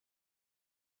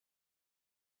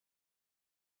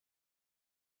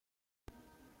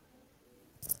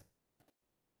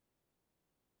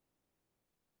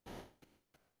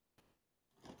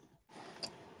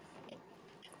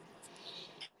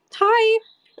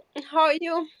How are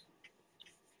you?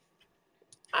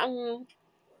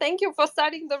 Thank you for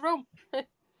starting the room.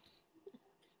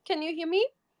 Can you hear me?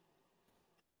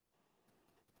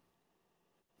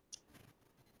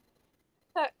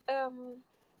 Uh, um,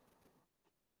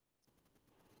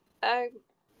 uh,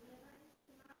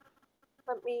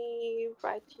 Let me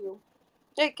write you.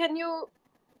 Can you?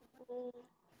 mm,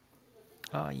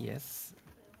 Yes.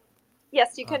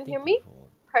 Yes, you can Thank hear you me. for.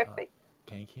 Perfect.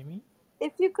 Can you hear me?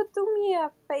 If you could do me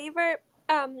a favor,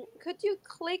 could you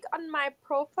click on my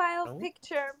profile Hello?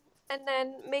 picture and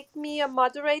then make me a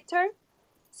moderator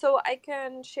so I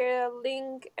can share a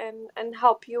link and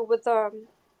help you with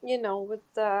with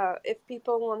the if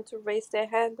people want to raise their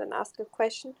hand and ask a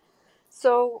question.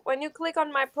 So when you click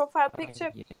on my profile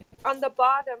picture, Yeah. on the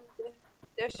bottom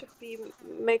there should be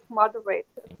make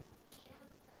moderator.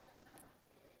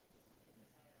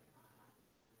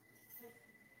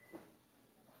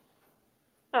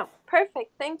 Oh,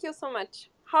 perfect. Thank you so much.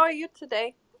 How are you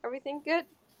today? Everything good?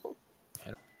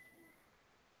 Hello.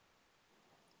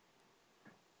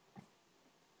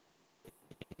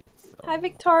 Hi, So,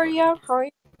 Victoria. How are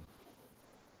you?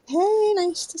 Hey,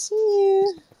 nice to see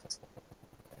you.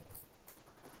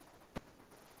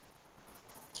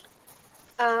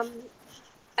 Um,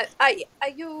 are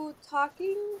you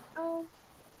talking?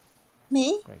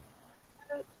 Me? great.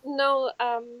 No.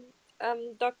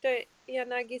 Dr.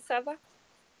 Yanagisawa.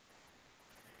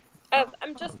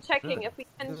 I'm just checking Good. if we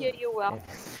can hear Good. you well.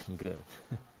 Yes, good.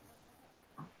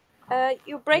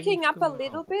 You're Hey, breaking up a Fukuma.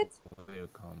 little bit.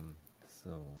 Welcome.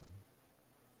 So,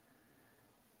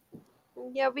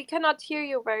 Yeah, we cannot hear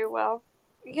you very well.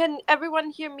 Can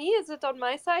everyone hear me? Is it on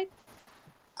my side?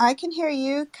 I can hear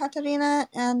you, Katarina,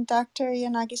 and Dr.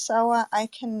 Yanagisawa. I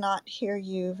cannot hear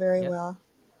you very yes. well.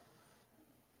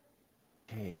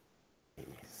 Hey.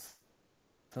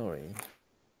 Sorry.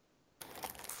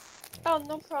 Oh,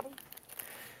 no problem.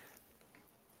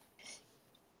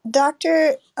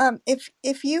 Doctor,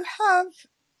 if you have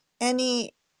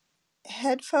any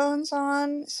headphones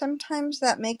on, sometimes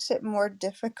that makes it more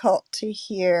difficult to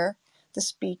hear the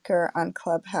speaker on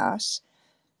Clubhouse.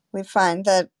 We find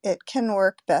that it can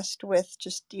work best with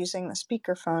just using the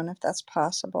speakerphone if that's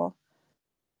possible.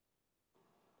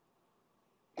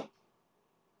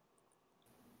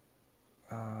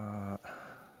 Uh,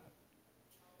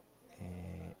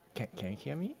 can you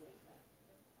hear me?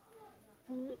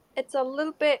 It's a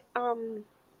little bit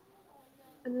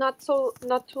not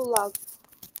too loud.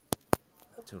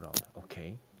 Too loud.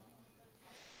 Okay.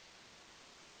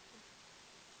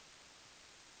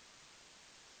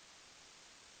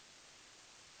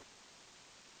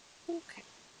 Okay.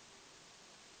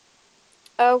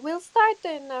 We'll start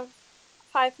in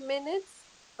 5 minutes.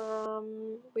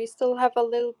 We still have a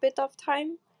little bit of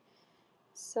time,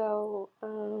 so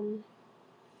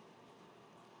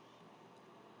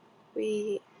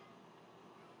we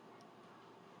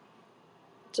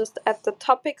just add the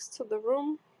topics to the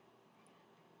room.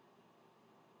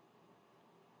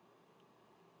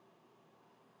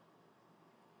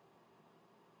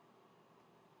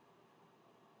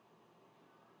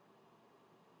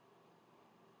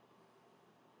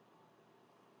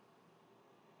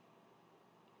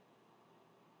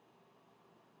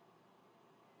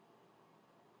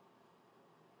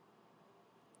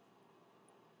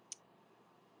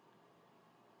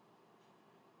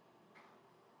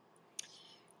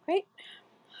 Great.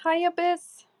 Hi,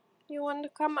 Abyss. You want to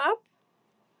come up?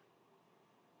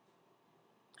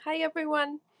 Hi,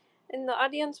 everyone. In the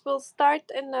audience, we'll start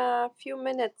in a few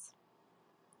minutes.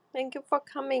 Thank you for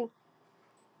coming.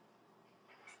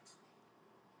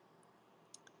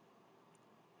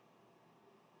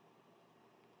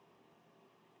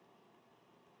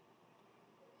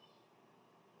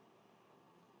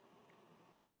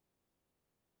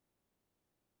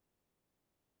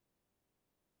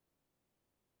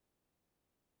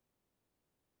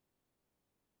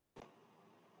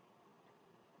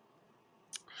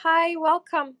 Hi,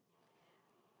 welcome,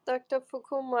 Dr.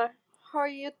 Fukuma. How are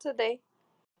you today?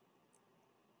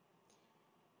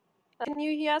 Can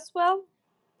you hear us well?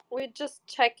 We're just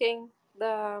checking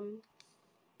the.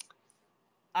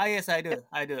 Yes, I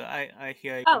do. I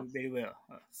hear Oh, you very well.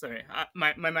 Sorry,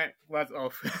 my mic was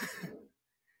off.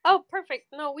 oh, perfect.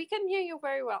 No, we can hear you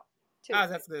very well too.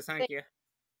 That's good. Thank you.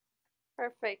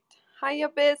 Perfect. Hi,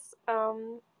 Abyss.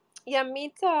 Yeah,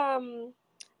 meet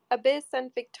Abyss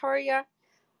and Victoria.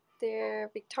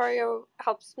 Victoria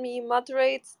helps me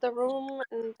moderates the room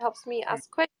and helps me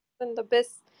ask questions. And Abyss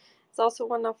is also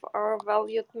one of our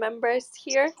valued members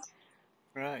here.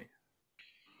 Right.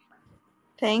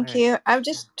 Thank Right. you. I've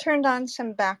just turned on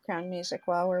some background music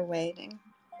while we're waiting,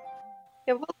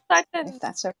 Yeah, we'll start if in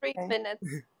that's three okay.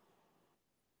 minutes.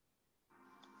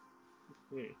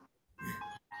 Okay.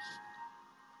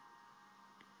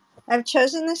 I've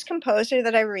chosen this composer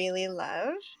that I really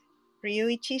love,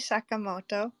 Ryuichi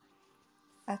Sakamoto.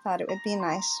 I thought it would be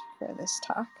nice for this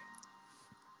talk.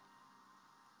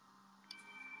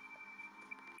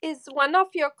 Is one of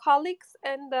your colleagues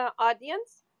in the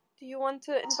audience? Do you want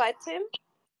to invite him?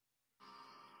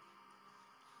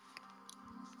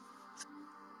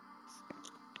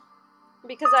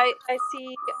 Because I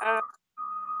see,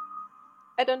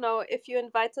 I don't know if you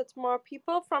invited more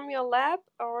people from your lab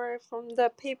or from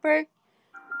the paper.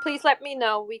 Please let me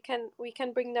know. We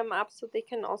can bring them up so they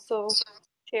can also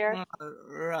share.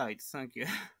 Right. Thank you.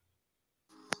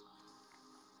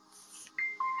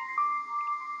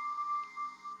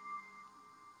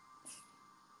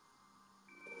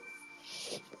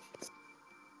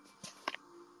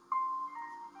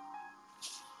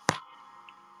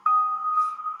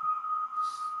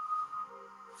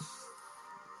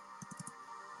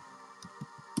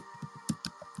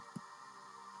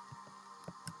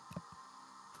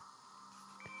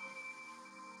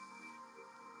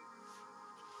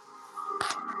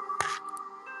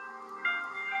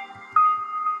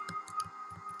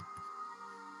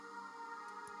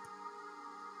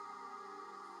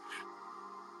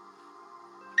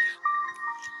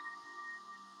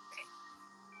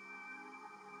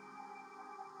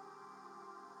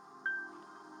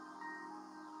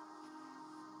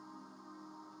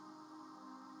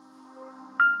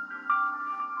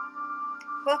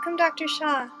 Welcome, Dr.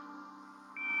 Shah.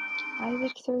 Hi,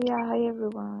 Victoria. Hi,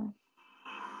 everyone.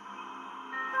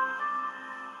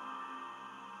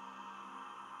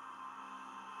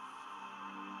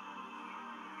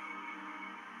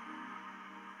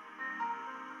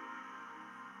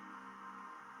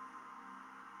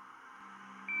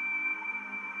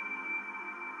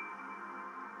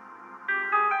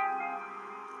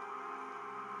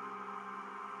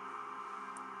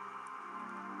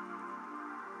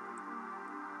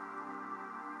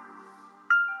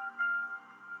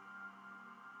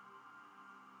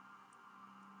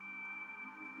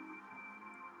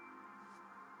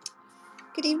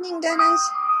 Good evening, Dennis.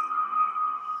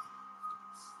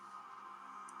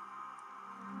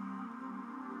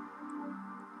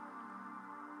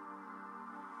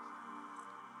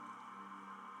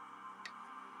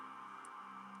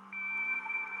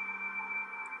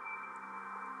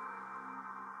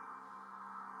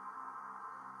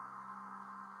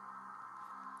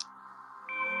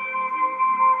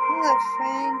 Hello,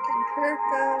 Frank and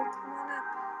Kirko. Come on up.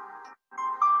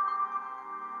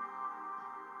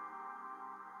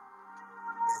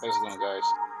 How's it going, guys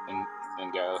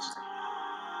and gals?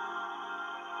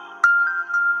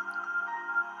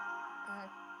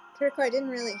 Kirko, I didn't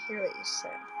really hear what you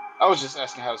said. I was just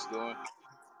asking how's it going.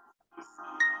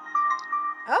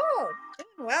 Oh,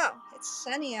 doing well. It's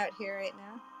sunny out here right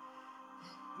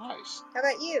now. Nice. How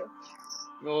about you?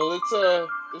 Well,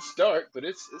 it's dark, but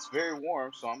it's very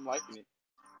warm, so I'm liking it.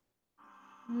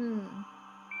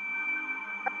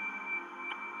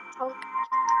 I'll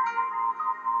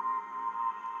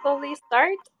slowly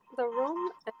start the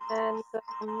room, and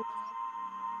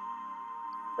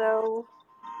so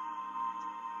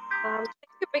thank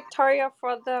you, Victoria,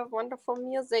 for the wonderful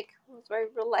music. It was very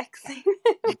relaxing.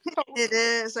 It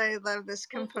is. I love this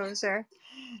composer.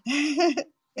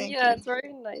 Thank Yeah, you. it's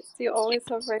very nice. You always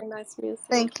have very nice music.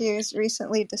 Thank you. It's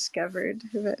recently discovered,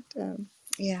 but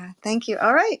yeah, thank you.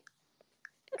 All right.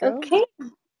 Go. Okay.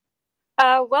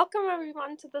 Welcome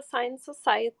everyone to the Science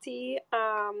Society.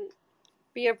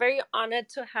 We are very honored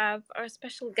to have our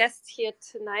special guest here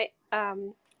tonight,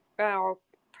 or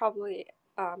probably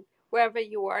wherever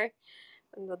you are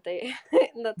in the day,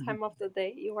 in the time of the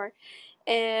day you are.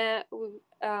 And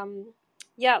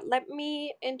yeah, let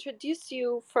me introduce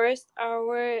you first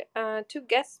our two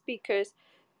guest speakers,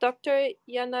 Dr.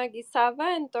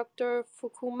 Yanagisawa and Dr.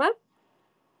 Fukuma.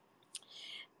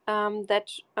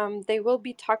 They will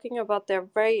be talking about their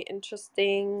very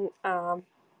interesting,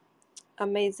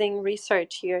 amazing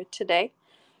research here today.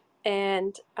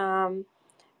 And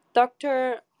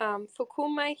Dr.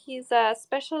 Fukuma, he's a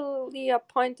specially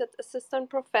appointed assistant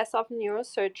professor of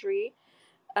neurosurgery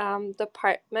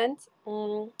department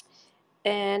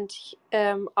and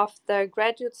of the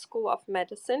Graduate School of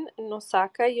Medicine in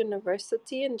Osaka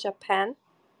University in Japan.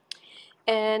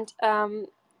 And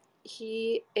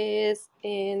he is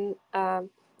in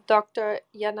Dr.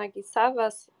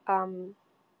 Yanagisawa's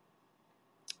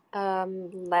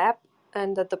lab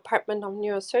and the Department of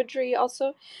Neurosurgery,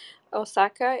 also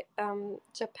Osaka,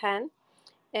 Japan.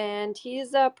 And he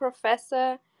is a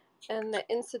professor in the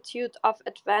Institute of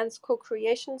Advanced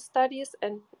Co-Creation Studies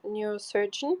and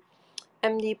neurosurgeon,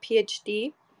 MD,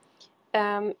 PhD.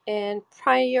 And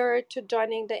prior to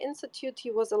joining the institute,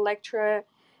 he was a lecturer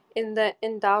in the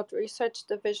Endowed Research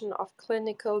Division of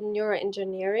Clinical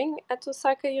Neuroengineering at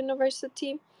Osaka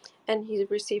University, and he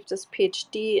received his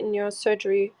PhD in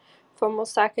neurosurgery from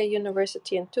Osaka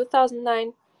University in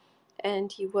 2009,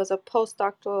 and he was a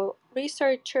postdoctoral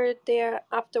researcher there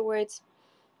afterwards.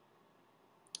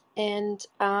 And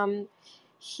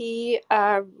he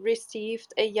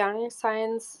received a Young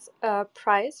Science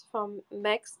Prize from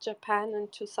Max Japan in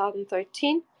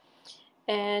 2013.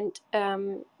 And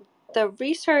the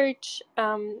research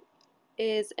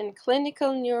is in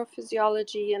clinical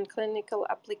neurophysiology and clinical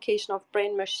application of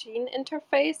brain-machine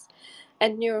interface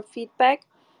and neurofeedback,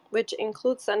 which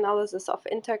includes analysis of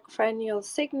intracranial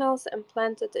signals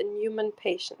implanted in human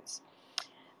patients.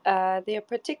 They are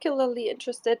particularly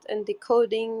interested in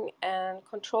decoding and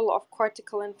control of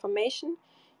cortical information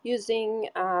using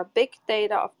big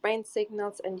data of brain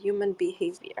signals and human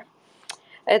behavior.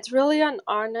 It's really an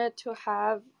honor to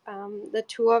have the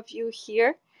two of you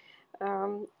here.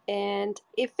 And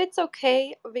if it's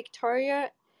okay,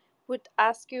 Victoria would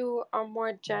ask you a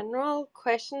more general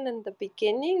question in the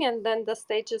beginning, and then the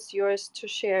stage is yours to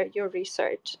share your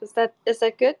research. Is that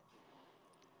good?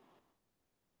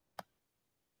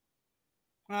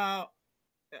 Uh,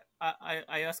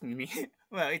 I asking me.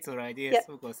 Well, it's alright. Yeah. Yes,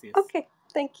 of course, yes. Okay.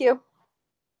 Thank you,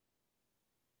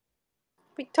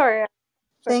 Victoria.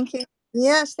 Thank you.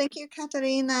 Yes, thank you,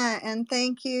 Katarina, and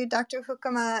thank you, Dr.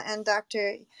 Fukuma and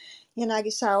Dr.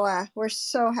 Yanagisawa. We're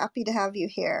so happy to have you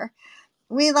here.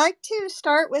 We like to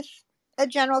start with a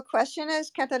general question, as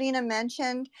Katarina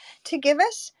mentioned, to give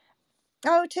us,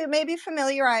 to maybe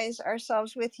familiarize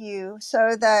ourselves with you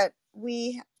so that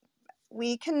we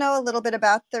can know a little bit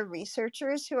about the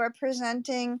researchers who are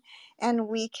presenting, and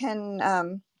we can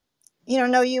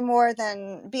know you more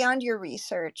than beyond your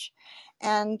research.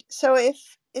 And so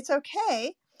if it's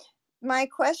okay, my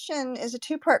question is a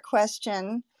two-part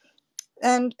question.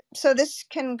 And so this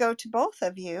can go to both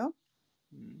of you.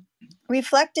 Mm.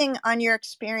 Reflecting on your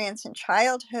experience in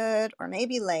childhood or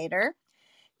maybe later,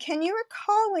 can you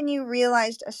recall when you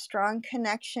realized a strong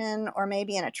connection or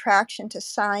maybe an attraction to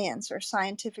science or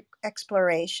scientific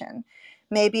exploration?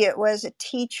 Maybe it was a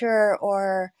teacher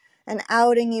or an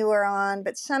outing you were on,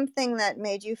 but something that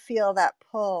made you feel that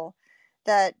pull,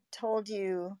 that told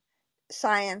you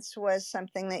science was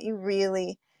something that you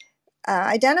really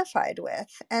identified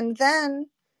with. And then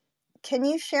can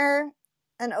you share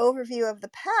an overview of the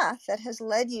path that has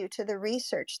led you to the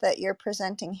research that you're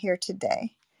presenting here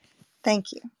today?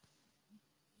 Thank you.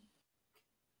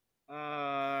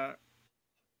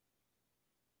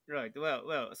 Right.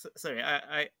 Well. Sorry,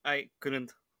 I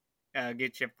couldn't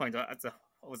get your point at the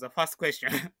first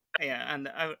question. Yeah, and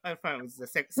I found with the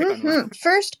second one.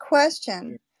 First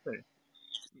question. Yeah, sorry.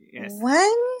 Yes.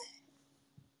 When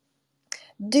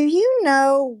do you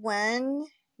know when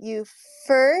you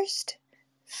first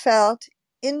felt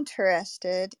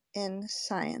interested in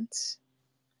science?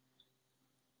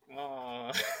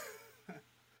 Oh,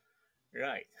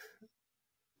 right.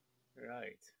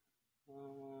 Right.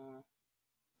 Uh,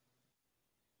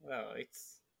 well,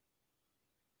 it's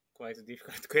quite a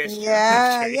difficult question,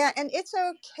 actually. Yeah, and it's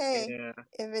okay Yeah.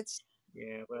 if it's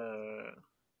Yeah. Well.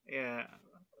 Yeah.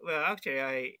 Well, actually,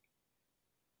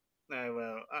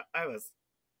 I was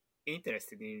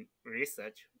interested in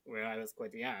research when I was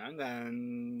quite young, and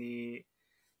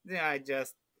then I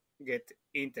just get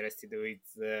interested with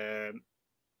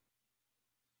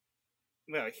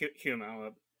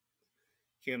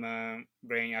human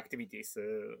brain activities.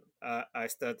 So I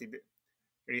started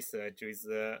research with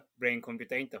brain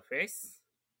computer interface.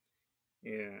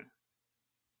 Yeah,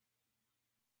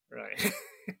 right.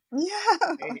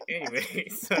 yeah. Anyway,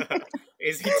 so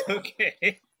is it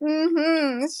okay?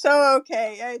 So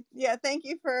okay. Yeah, thank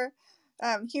you for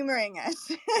humoring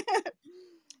us.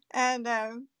 And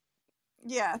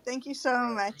yeah, thank you so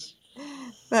Right.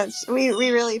 much. We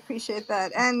really appreciate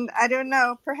that. And I don't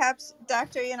know, perhaps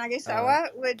Dr. Uh,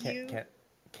 Yanagisawa, would can you? can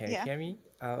can you Yeah. hear me?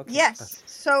 Okay. Yes.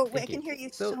 So I Thank you. can hear you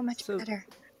So so much so better.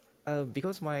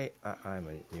 because I'm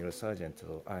a neurosurgeon,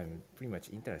 so I'm pretty much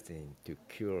interested in to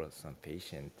cure some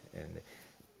patient, and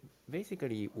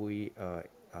basically we are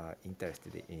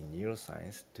interested in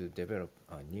neuroscience to develop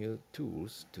new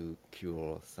tools to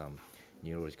cure some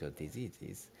neurological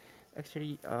diseases.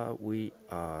 Actually, we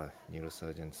are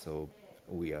neurosurgeons, so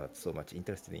we are so much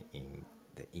interested in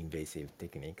the invasive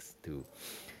techniques to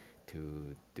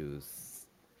do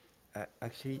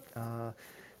actually,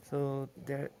 so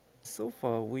there, so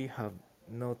far we have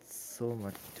not so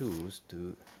much tools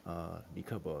to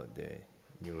recover the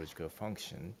neurological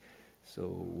function. So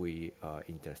we are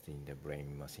interested in the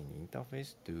brain-machine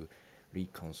interface to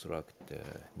reconstruct the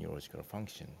neurological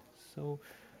function. So,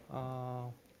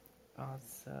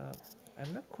 as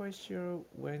I'm not quite sure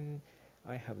when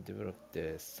I have developed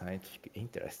the scientific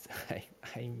interest.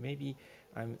 I maybe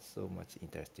I'm so much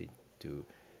interested to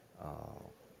uh,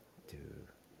 to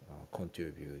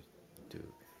contribute to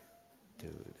to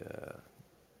the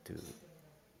to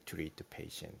treat the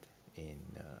patient in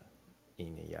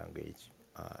a young age.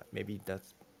 Maybe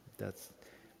that's that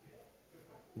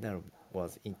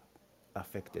was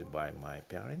affected by my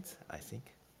parents. I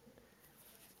think.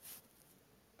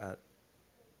 Uh,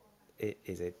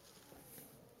 is it?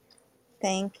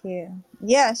 Thank you.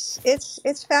 Yes,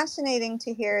 it's fascinating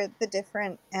to hear the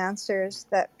different answers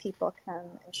that people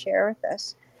come and share with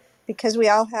us because we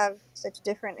all have such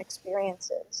different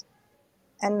experiences.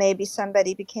 And maybe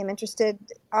somebody became interested.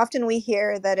 Often we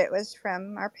hear that it was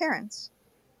from our parents,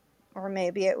 or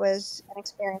maybe it was an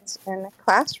experience in a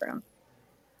classroom.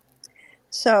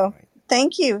 So Right.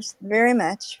 thank you very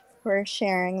much for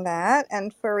sharing that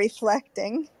and for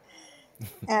reflecting.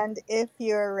 And if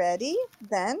you're ready,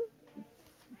 then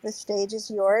the stage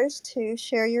is yours to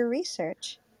share your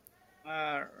research.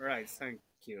 Right, thank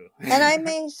you. And I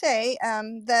may say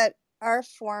that our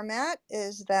format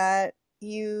is that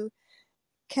you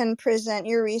can present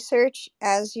your research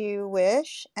as you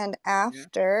wish, and Yeah,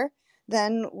 after,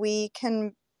 then we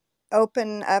can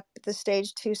open up the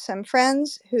stage to some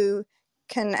friends who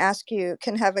can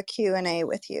have a Q&A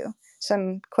with you,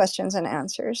 some questions and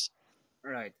answers.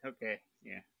 right, okay,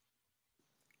 yeah.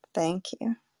 Thank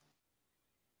you.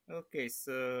 Okay,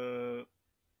 so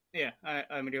yeah,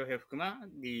 I'm Ryohei Fukuma,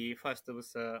 the first of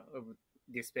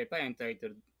this paper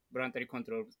entitled Voluntary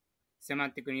Control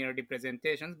Semantic Neural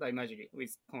Representations by Imagery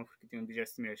with Conflicting Visual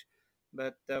Stimulation.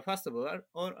 But first of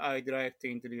all, I'd like to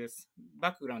introduce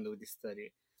background of this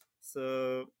study.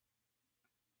 So,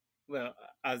 well,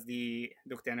 as the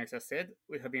Dr. Yanagisawa said,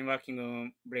 we have been working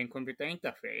on brain-computer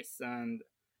interface and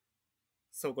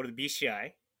so-called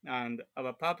BCI, and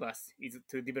our purpose is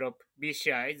to develop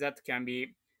BCI that can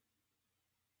be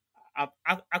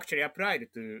actually applied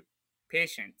to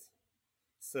patients.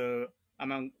 So,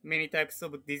 among many types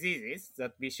of diseases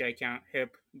that BCI can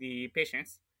help the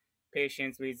patients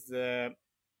with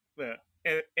well,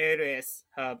 ALS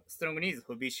have strong needs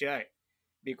for BCI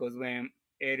because when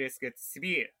ALS gets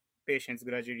severe, patients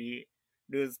gradually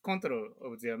lose control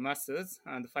of their muscles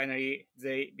and finally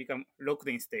they become locked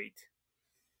in state.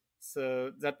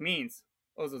 So that means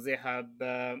also they have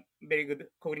very good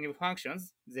cognitive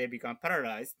functions, they become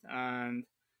paralyzed and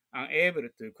unable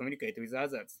to communicate with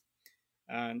others.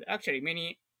 And actually,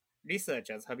 many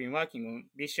researchers have been working on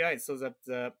BCI so that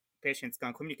the patients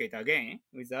can communicate again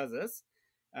with others.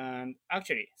 And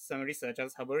actually, some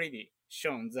researchers have already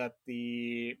shown that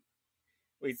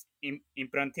with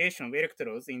implantation of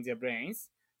electrodes in their brains,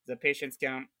 the patients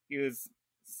can use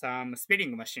some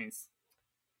spelling machines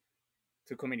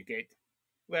to communicate.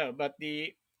 Well, but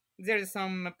there is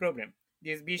some problem.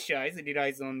 These BCIs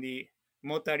relies on the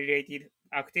motor-related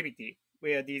activity,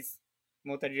 where these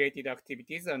motor-related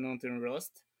activities are known to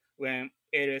lost when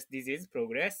ALS disease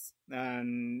progress,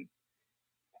 and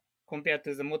compared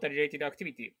to the motor-related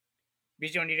activity,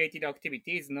 vision-related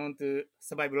activity is known to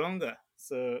survive longer.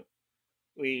 So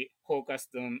we focused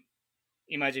on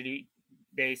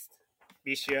imagery-based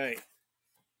BCI.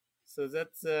 So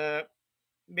that's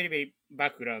very, very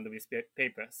background of this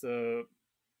paper. So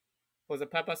for the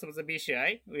purpose of the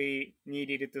BCI, we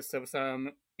needed to solve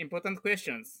some important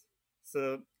questions.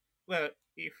 So, well,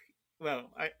 if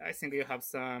I think you have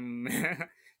some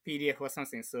PDF or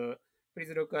something. So please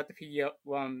look at figure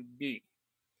 1B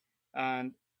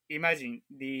and imagine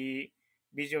the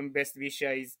vision-based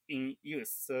BCI is in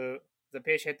use. So the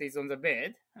patient is on the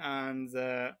bed and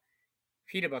the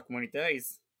feedback monitor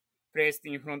is placed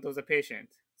in front of the patient.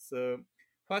 So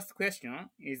first question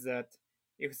is that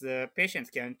if the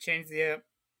patient can change their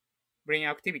brain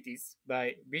activities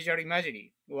by visual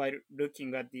imagery while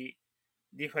looking at the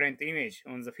different image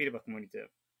on the feedback monitor.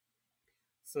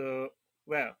 So,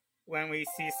 well, when we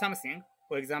see something,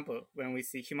 for example, when we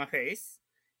see human face,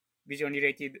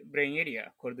 vision-related brain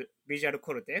area called visual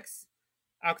cortex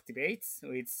activates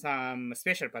with some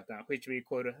special pattern, which we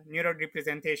call neural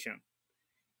representation.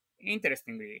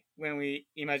 Interestingly, when we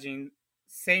imagine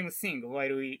same thing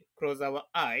while we close our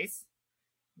eyes,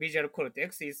 visual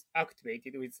cortex is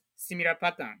activated with similar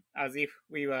pattern as if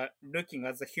we were looking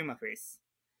at the human face.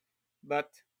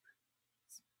 But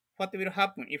what will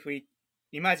happen if we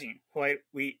imagine while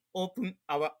we open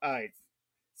our eyes?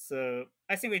 So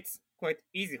I think it's quite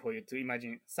easy for you to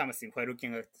imagine something while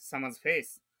looking at someone's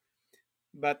face.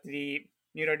 But the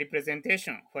neural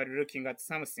representation while looking at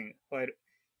something while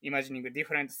imagining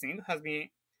different things has been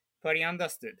poorly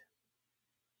understood.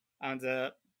 And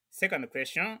the second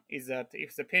question is that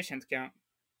if the patient can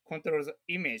control the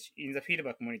image in the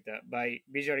feedback monitor by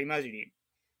visual imagery.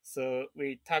 So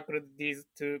we tackled these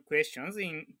two questions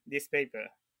in this paper.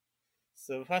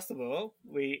 So first of all,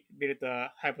 we built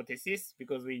a hypothesis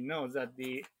because we know that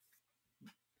the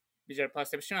visual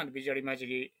perception and visual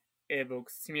imagery evoke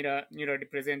similar neural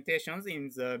representations in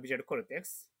the visual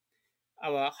cortex.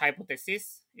 Our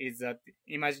hypothesis is that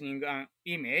imagining an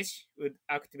image would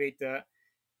activate a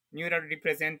neural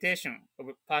representation of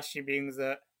perceiving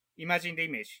the imagined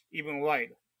image even while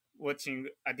watching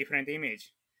a different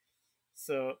image.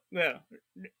 So, well,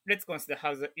 let's consider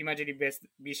how the imagery-based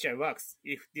BCI works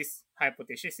if this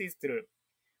hypothesis is true.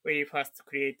 We first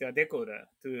create a decoder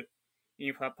to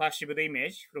infer perceived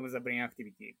image from the brain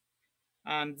activity.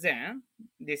 And then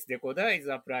this decoder is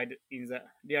applied in the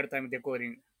real-time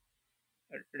decoding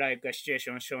like a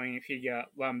situation shown in figure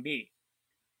 1b.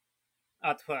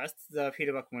 At first, the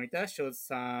feedback monitor shows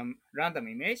some random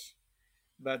image,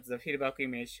 but the feedback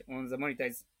image on the monitor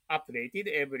is updated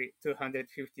every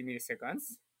 250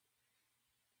 milliseconds.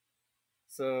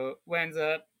 So when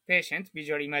the patient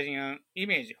visually imagine an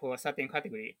image for a certain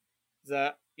category,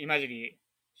 the imagery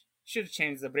should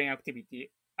change the brain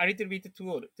activity a little bit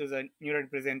toward to the neural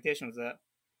representation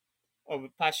of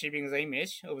perceiving the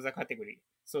image of the category.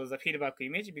 So the feedback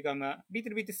image become a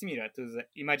little bit similar to the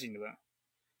imagined one.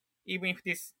 Even if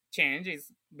this change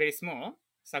is very small,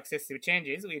 successive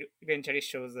changes will eventually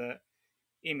show the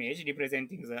image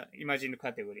representing the imagined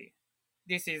category.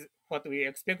 This is what we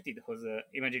expected for the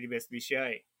imagery-based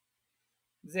BCI.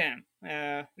 Then,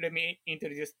 let me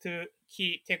introduce two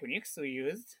key techniques we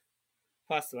used.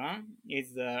 First one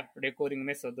is the recording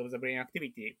method of the brain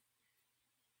activity.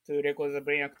 To record the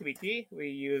brain activity, we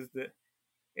used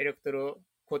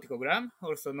electrocorticogram,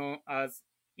 also known as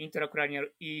intracranial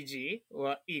EEG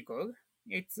or ECOG.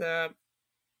 It's a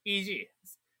EEG,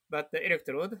 but the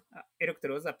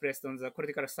electrodes are placed on the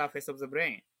cortical surface of the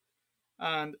brain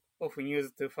and often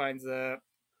used to find the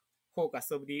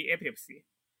focus of the epilepsy.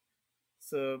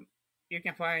 So you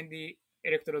can find the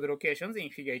electrode locations in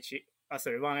figure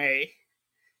 1A.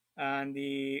 And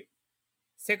the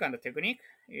second technique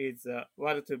is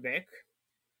word-to-vec.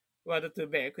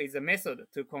 Word-to-vec is a method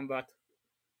to convert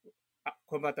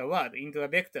a word into a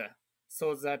vector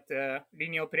so that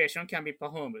linear operation can be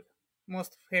performed.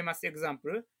 Most famous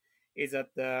example is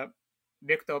that the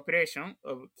vector operation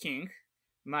of king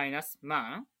minus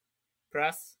man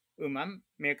plus woman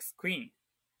makes queen.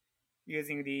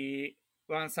 Using the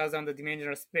 1000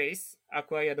 dimensional space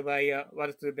acquired by a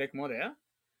word-to-vec model,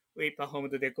 we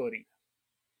performed decoding.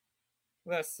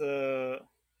 Well, so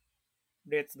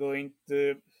let's go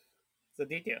into the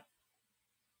detail.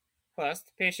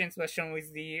 First, patients were shown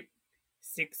with the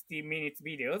 60 minutes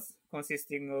videos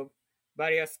consisting of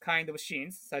various kind of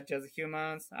scenes such as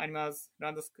humans, animals,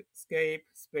 landscape,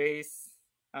 space,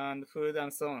 and food,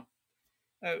 and so on.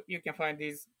 You can find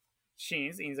these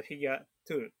scenes in the figure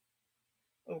 2.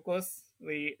 Of course,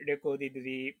 we recorded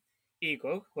the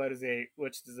ECOG while they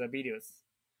watched the videos.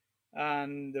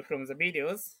 And from the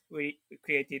videos, we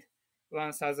created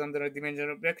 1000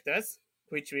 dimensional vectors,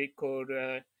 which we call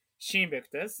scene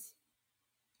vectors.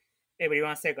 Every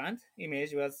 1 second,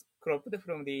 image was cropped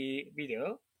from the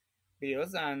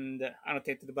videos and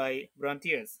annotated by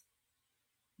volunteers.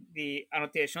 The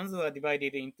annotations were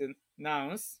divided into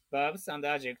nouns, verbs, and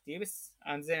adjectives,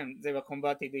 and then they were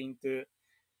converted into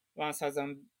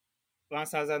 1000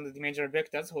 dimensional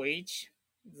vectors for each.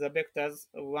 The vectors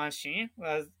of one scene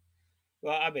were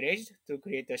averaged to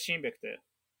create a scene vector.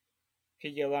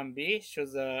 Figure 1b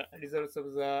shows the results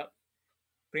of the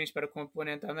principal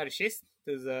component analysis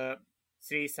to the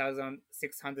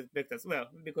 3600 vectors. Well,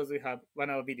 because we have 1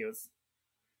 hour videos.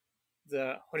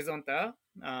 The horizontal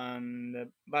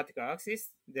and vertical axis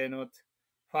denote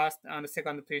first and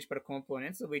second principal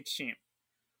components of each scene.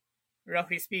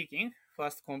 Roughly speaking,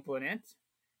 first component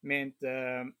meant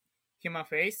human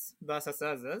face versus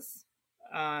others,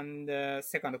 and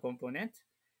second component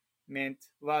meant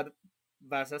word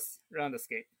versus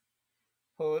landscape.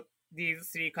 For these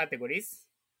three categories,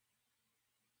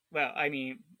 well, I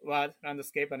mean word,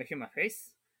 landscape, and human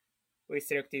face, we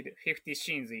selected 50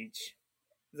 scenes each.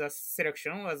 The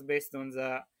selection was based on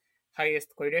the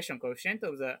highest correlation coefficient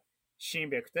of the scene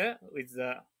vector with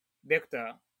the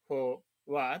vector for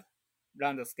word,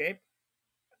 landscape,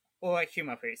 or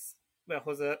human face. Well,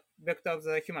 for the vector of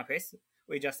the human face,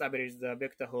 we just average the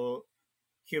vector for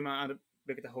human and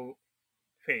vector for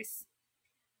face.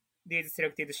 These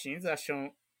selected scenes are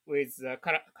shown with the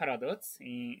color dots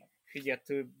in figure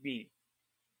 2b.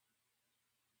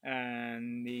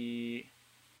 and the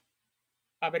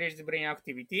average brain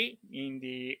activity in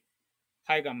the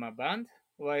high gamma band,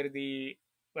 while the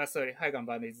high gamma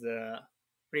band is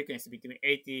frequency between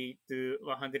 80 to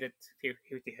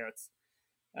 150 hertz.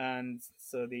 And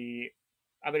so the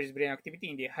average brain activity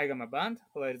in the high gamma band,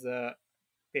 while the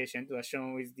patient was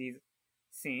shown with these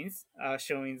scenes, are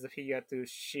shown in the figure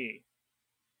 2C.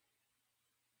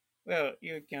 Well,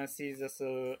 you can see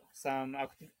some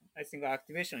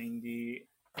activation in the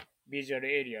visual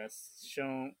areas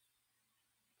shown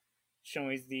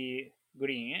with the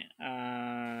green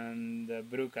and the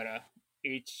blue color.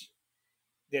 Each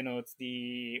denotes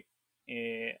the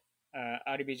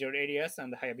early visual areas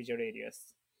and higher visual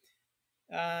areas.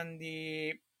 And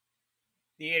the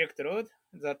electrode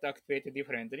that activate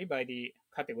differently by the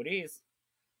categories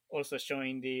also shown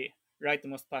in the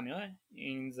rightmost panel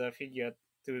in the figure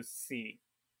 2C.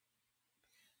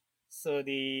 So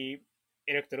the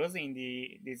electrodes in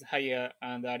these higher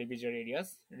and early visual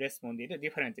areas responded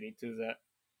differently to the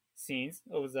scenes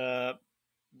of the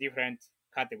different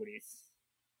categories.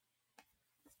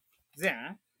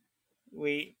 Then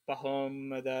we perform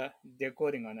the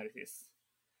decoding analysis.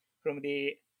 From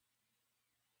the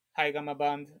high gamma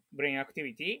band brain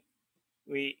activity,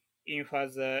 we infer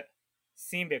the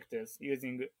scene vectors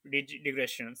using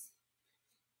regressions.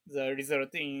 The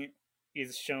result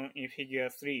is shown in figure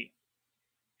 3.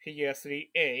 Figure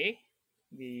 3a,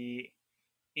 the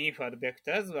inferred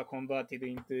vectors were converted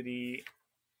into the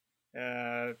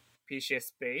PCS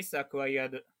space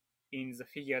acquired in the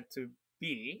figure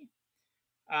 2b,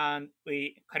 and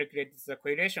we calculated the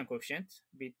correlation coefficient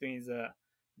between the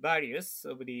values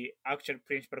of the actual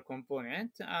principal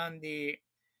component and the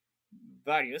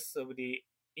values of the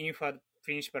inferred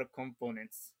principal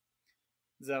components.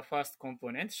 The first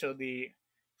component showed the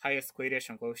highest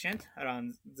correlation coefficient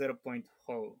around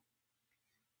 0.4.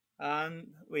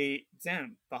 And we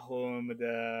then performed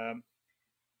the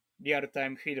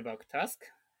real-time feedback task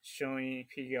shown in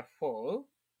figure 4.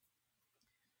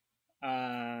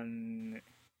 And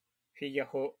figure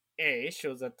 4a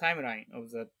shows the timeline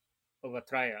of a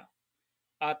trial.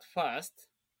 At first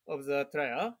of the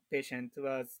trial, patient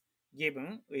was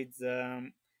given with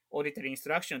auditory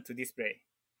instruction to display.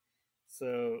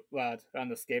 So word,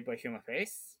 landscape, or human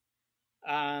face.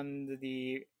 And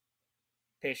the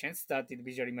patient started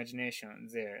visual imagination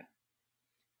there.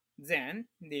 Then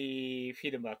the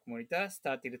feedback monitor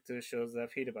started to show the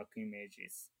feedback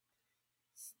images.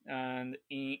 And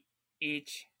in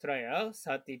each trial,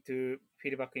 32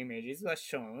 feedback images were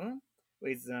shown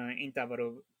with an interval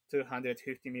of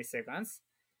 250 milliseconds.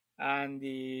 And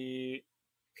the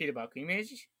feedback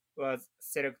image was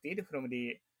selected from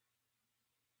the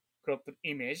cropped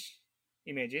images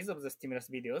of the stimulus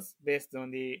videos based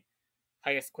on the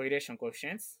highest correlation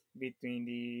coefficients between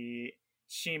the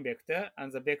scene vector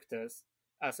and the vector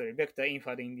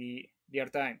inferred in the real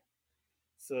time.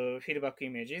 So feedback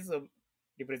images of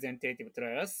representative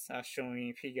trials are shown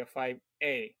in figure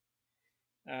 5a.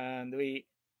 And we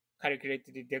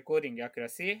calculated the decoding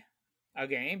accuracy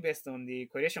again based on the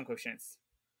correlation coefficients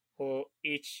for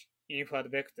each inferred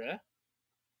vector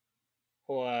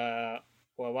for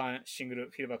one single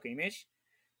feedback image.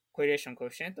 Correlation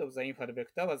coefficient of the inferred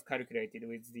vector was calculated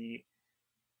with the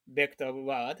vector of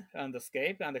word,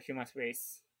 landscape, and human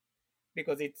face.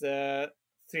 Because it's a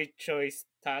three-choice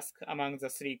task among the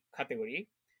three categories,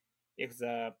 if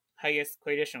the highest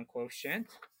correlation coefficient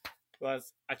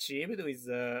was achieved with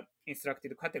the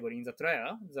instructed category in the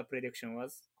trial, the prediction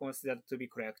was considered to be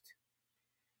correct.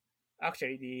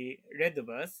 Actually, the red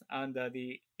bars under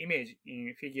the image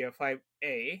in figure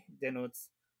 5a denotes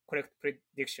correct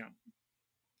prediction.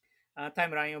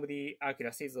 Timeline of the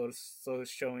accuracy is also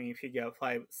shown in figure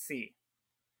 5c.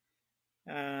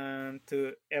 And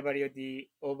to evaluate the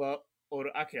overall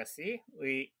accuracy,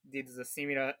 we did the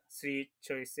similar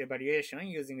three-choice evaluation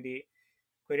using the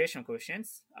correlation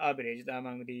coefficients averaged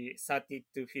among the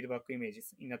 32 feedback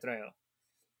images in the trial.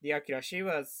 The accuracy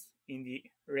was in the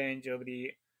range of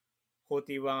the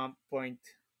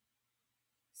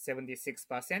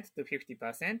 41.76% to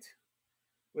 50%,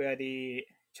 where the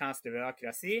chance level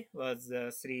accuracy was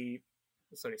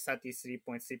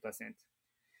 33.3%.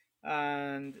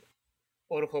 And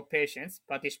all 4 patients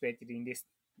participated in this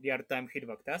real-time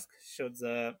feedback task showed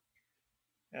the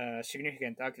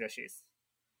significant accuracies.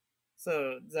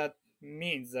 So that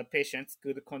means the patients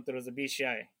could control the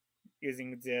BCI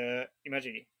using the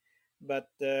imagery. But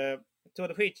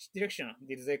toward which direction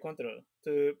did they control?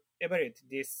 To evaluate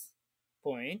this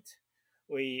point,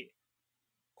 we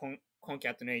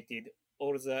concatenated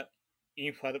all the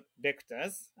inferred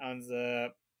vectors and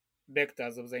the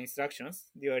vectors of the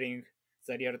instructions during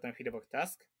the real-time feedback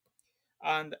task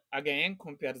and again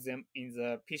compare them in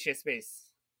the PCA space.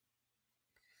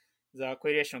 The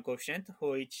correlation coefficient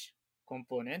for each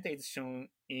component is shown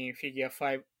in figure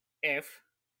 5F.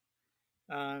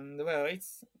 And well, I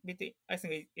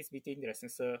think it's a bit interesting.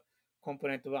 So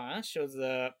component 1 shows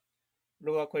the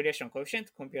lower correlation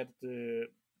coefficient compared to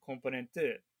component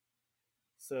 2.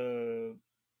 So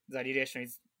the relation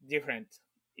is different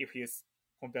if you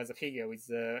compare the figure with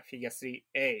the figure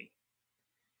 3A.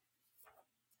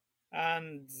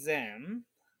 And then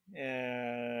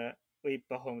we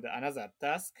performed another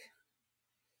task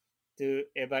to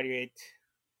evaluate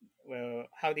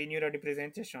how the neural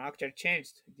representation actually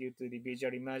changed due to the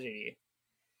visual imagery.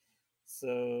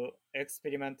 So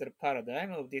experimental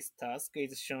paradigm of this task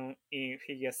is shown in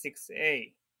figure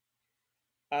 6A.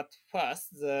 At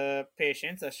first, the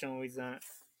patients are shown with an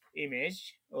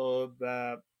image of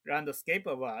a landscape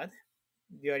or word.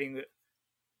 During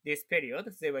this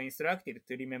period, they were instructed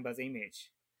to remember the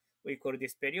image. We call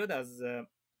this period as the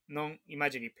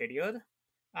non-imagery period.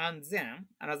 And then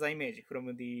another image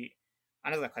from the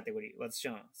another category was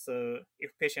shown. So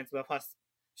if patients were first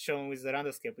shown with the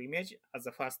landscape image as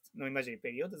the first non-imagery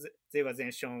period, they were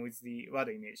then shown with the word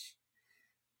image.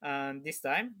 And this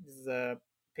time, the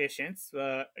patients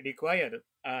were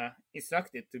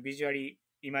instructed to visually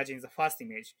imagine the first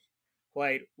image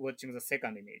while watching the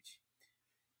second image.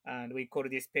 And we call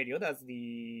this period as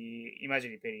the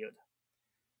imagery period.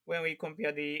 When we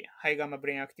compare the high gamma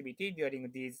brain activity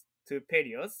during these two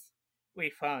periods, we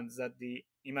found that the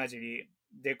imagery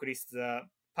decreased the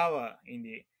power in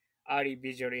the early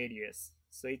visual areas.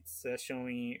 So it's shown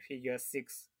in figure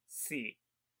 6C.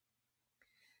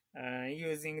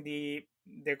 Using the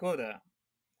decoder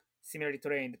similarly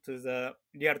trained to the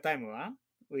real-time one,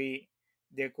 we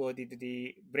decoded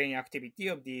the brain activity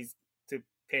of these two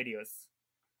periods.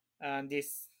 And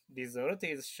this result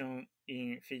is shown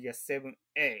in figure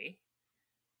 7A.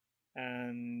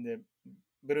 And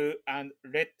blue and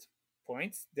red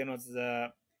points denote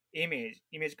the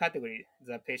image category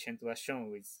the patient was shown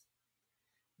with.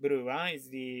 Blue one is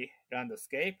the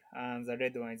landscape, and the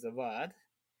red one is the word.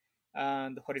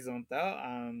 And horizontal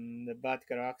and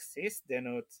vertical axis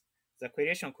denote the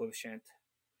correlation coefficient.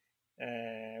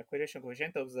 Correlation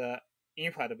coefficient of the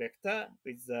inferred vector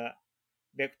with the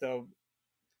vector of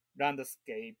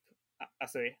landscape.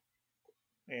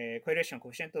 Correlation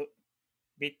coefficient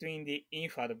between the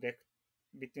inferred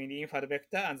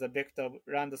vector and the vector of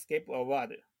landscape or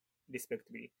word,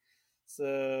 respectively.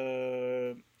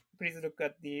 So please look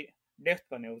at the left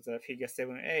panel of the figure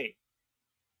 7A.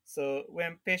 So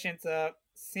when patients are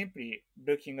simply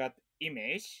looking at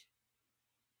image,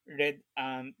 red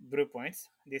and blue points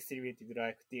distributed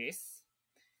like this.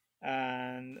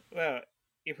 And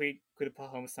if we could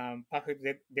perform some perfect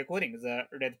decoding, the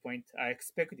red points are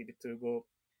expected to go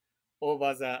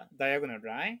over the diagonal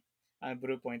line, and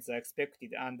blue points are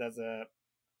expected under the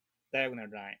diagonal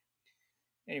line.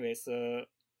 Anyway, so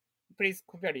please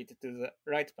compare it to the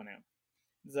right panel.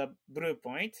 The blue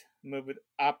point moved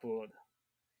upward.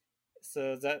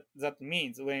 So that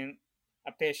means when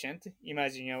a patient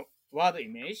imagines a word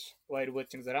image while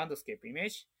watching the landscape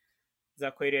image, the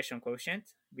correlation coefficient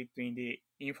between the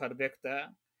inferred vector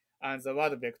and the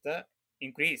word vector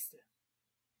increased.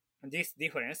 This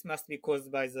difference must be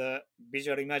caused by the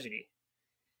visual imagery.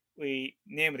 We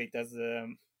named it as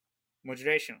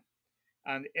modulation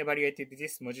and evaluated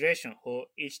this modulation for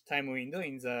each time window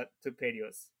in the two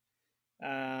periods.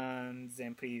 And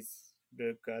then please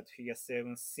look at figure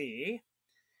 7C.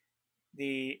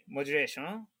 The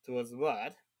modulation towards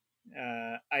word,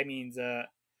 I mean the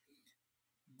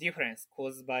difference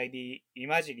caused by the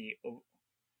imagery of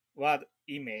word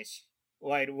image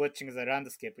while watching the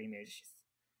landscape images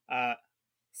are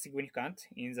significant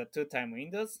in the two time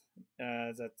windows,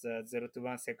 that's 0 to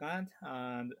 1 second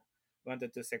and 1 to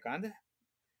 2 second.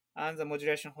 And the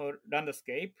modulation for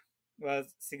landscape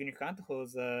was significant for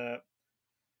the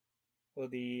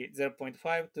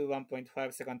 0.5 to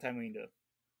 1.5 second time window.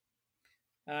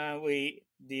 We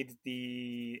did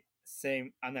the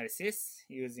same analysis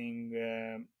using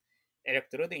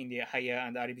electrode in the higher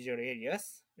and early visual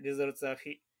areas. Results are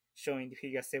shown in the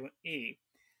figure 7E.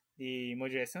 The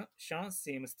modulation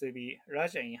seems to be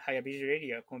larger in higher visual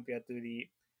area compared to the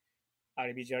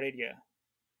early visual area.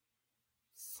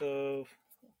 So,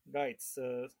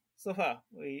 so far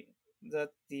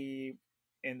that's the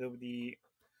end of the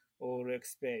all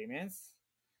experiments.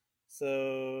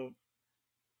 So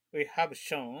we have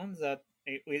shown that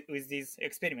with these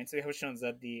experiments, we have shown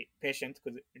that the patient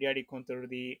could really control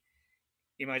the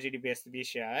imagery-based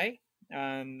BCI,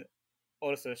 and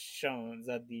also shown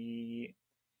that the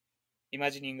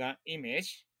imagining an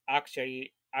image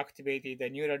actually activated the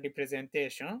neural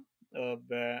representation of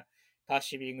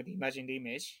perceiving the imagined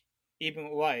image,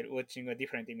 even while watching a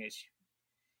different image.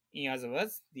 In other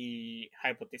words, the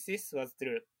hypothesis was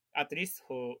true, at least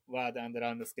for word and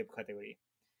landscape category.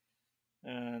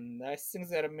 And I think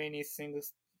there are many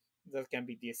things that can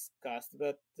be discussed,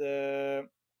 but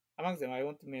among them, I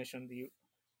want to mention the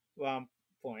one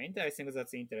point. I think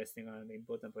that's interesting and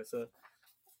important point. So,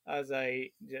 as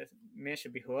I just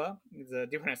mentioned before, the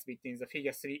difference between the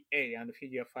figure 3a and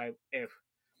figure 5f.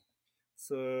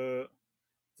 So,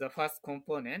 the first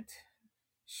component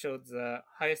showed the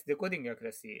highest decoding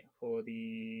accuracy for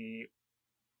the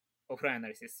offline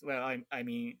analysis. Well, I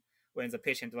mean, when the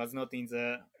patient was not in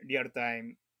the real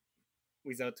time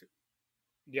without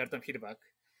real time feedback.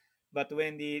 But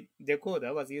when the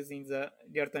decoder was using the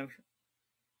real time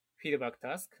feedback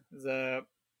task, the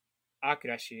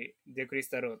accuracy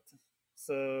decreased a lot.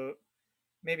 So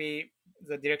maybe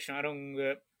the direction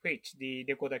along which the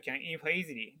decoder can infer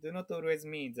easily do not always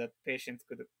mean that patients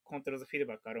could control the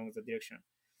feedback along the direction.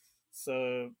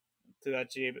 So to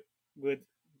achieve good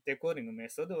decoding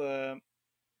method or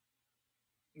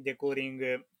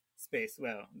decoding space,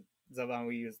 well, the one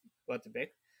we use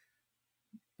Wattbeck,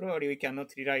 probably we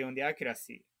cannot rely on the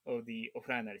accuracy of the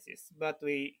offline analysis, but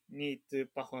we need to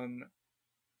perform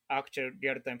actual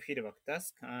real-time feedback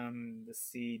task and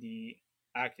see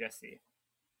the accuracy.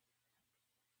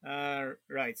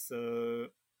 Right, so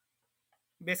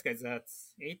basically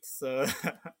that's it. So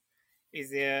is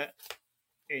there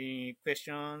any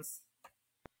questions?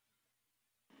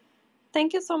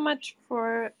 Thank you so much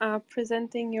for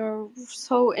presenting your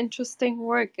so interesting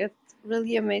work. It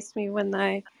really amazed me when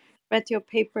I read your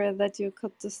paper that you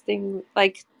could distinguish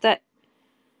like that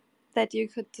you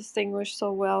could distinguish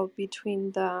so well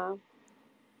between the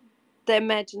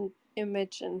imagined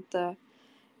image and the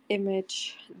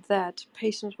image that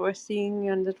patients were seeing,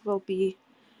 and it will be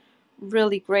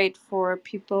really great for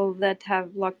people that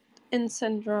have locked-in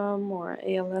syndrome or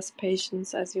ALS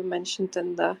patients, as you mentioned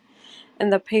in the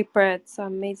paper. It's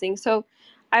amazing. So,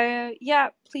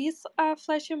 yeah, please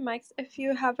flash your mics if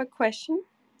you have a question.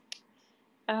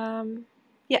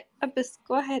 Yeah, Abyss,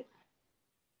 go ahead.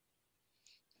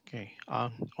 Okay.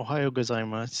 Ohayo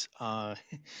gozaimasu.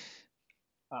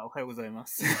 おはようございま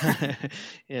す。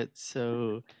Yeah.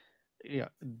 So yeah,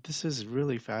 this is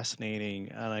really fascinating,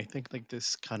 and I think like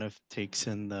this kind of takes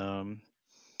in the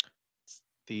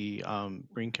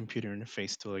brain computer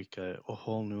interface to like a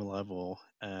whole new level,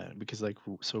 because like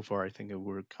so far I think that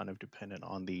we're kind of dependent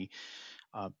on the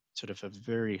sort of a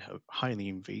very highly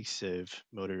invasive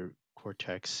motor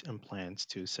cortex implants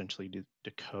to essentially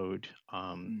decode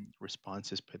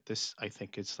responses. But this, I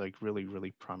think, is like really,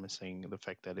 really promising. The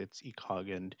fact that it's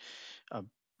ECOG and uh,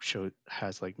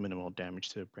 has like minimal damage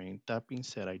to the brain. That being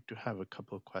said, I do have a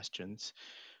couple of questions.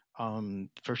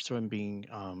 First one being,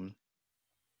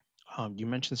 you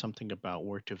mentioned something about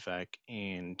Word2Vec,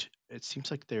 and it seems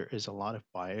like there is a lot of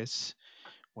bias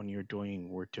when you're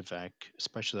doing Word2Vec,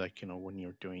 especially like when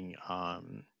you're doing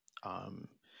um, uh,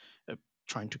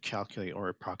 trying to calculate or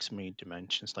approximate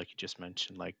dimensions, like you just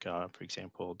mentioned, like for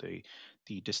example, the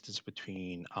distance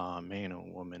between man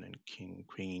and woman and king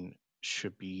queen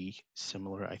should be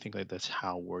similar. I think that that's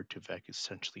how Word2Vec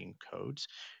essentially encodes.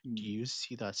 Do you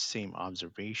see that same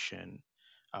observation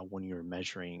when you're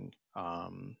measuring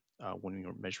from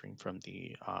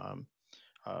the uh,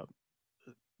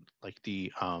 like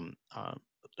the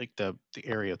the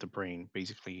area of the brain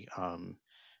basically uh,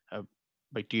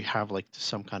 like do you have like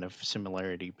some kind of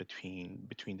similarity between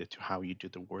the two, how you do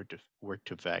the word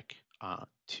to vec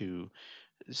to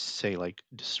say like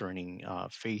discerning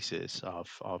faces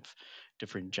of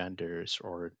different genders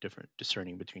or different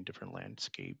discerning between different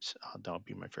landscapes? That would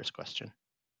be my first question.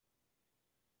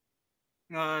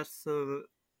 So,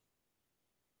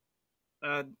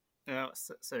 uh,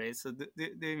 sorry. So, do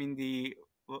you mean the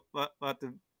what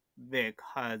Beck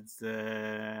has?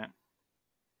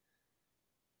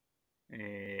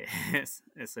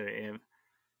 Sorry.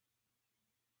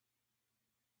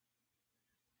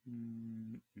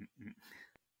 Mm, mm,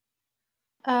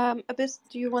 mm. Abyss,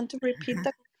 do you want to repeat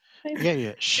that?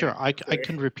 Yeah, sure. Yeah, I sorry.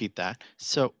 can repeat that.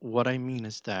 So what I mean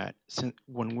is that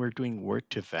when we're doing word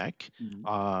to vec, Mm,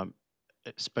 um,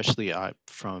 especially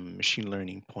from machine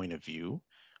learning point of view,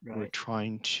 we're right.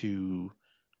 trying to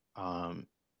um,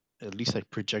 at least like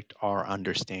project our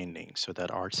understanding so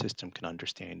that our system can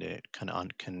understand it,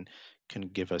 can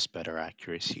give us better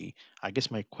accuracy. I guess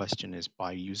my question is,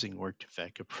 by using word to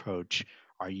vec approach,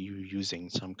 are you using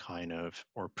some kind of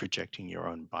or projecting your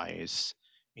own bias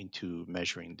into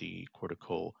measuring the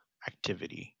cortical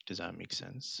activity? Does that make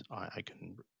sense? I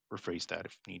can rephrase that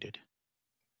if needed.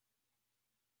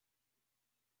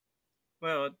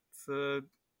 Well, so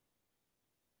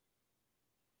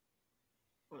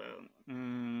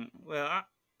well,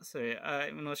 sorry,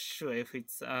 I'm not sure if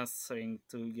it's answering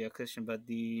to your question, but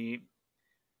the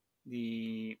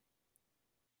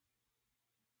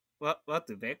what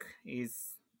Beck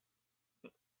is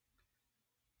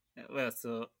well,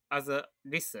 so as a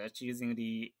research using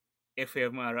the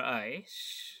fMRI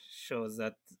shows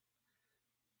that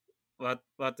what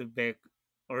Beck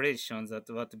already shows that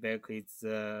what Beck is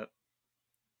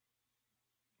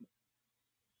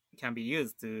can be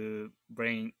used to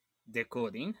brain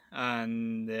decoding,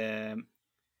 and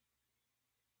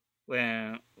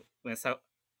when so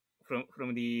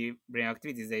from the brain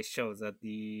activities they show that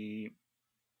the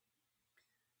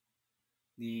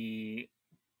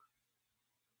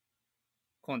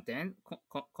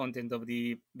content of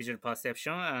the visual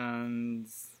perception, and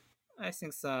I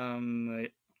think some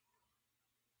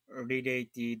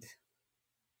related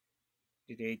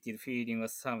feeling or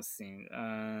something,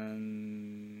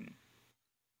 and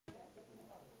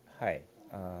Hi.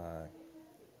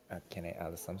 Can I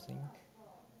add something?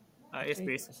 yes, Actually,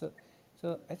 please.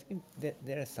 so I think that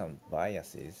there are some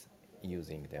biases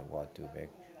using the word to back.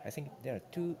 I think there are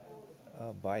two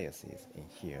biases in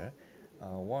here.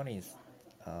 One is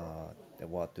the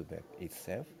word to back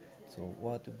itself. So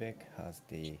word to back has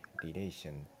the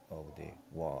relation of the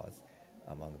words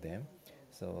among them.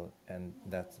 So and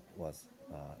that was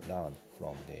learned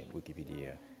from the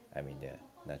Wikipedia. I mean the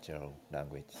natural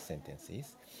language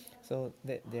sentences. So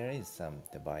there is some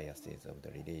the biases of the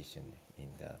relation in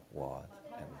the word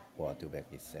and word to back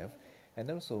itself, and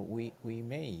also we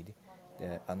made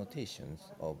the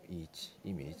annotations of each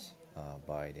image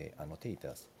by the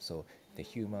annotators. So the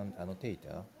human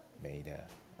annotator made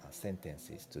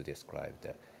sentences to describe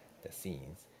the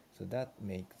scenes. So that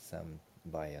makes some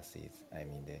biases. I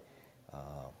mean the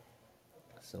uh,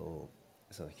 so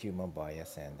so human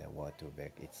bias and word to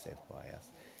back itself bias.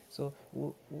 So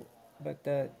but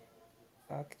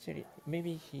actually,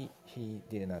 maybe he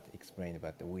did not explain,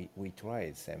 but we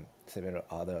tried some several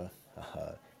other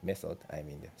method. I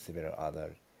mean, several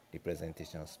other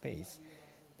representation space,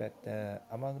 but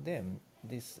among them,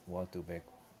 this word-to-back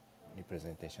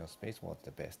representation space was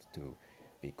the best to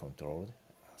be controlled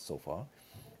so far.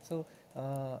 So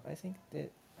I think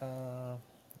that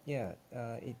yeah,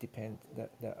 it depends.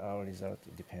 That our result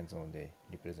depends on the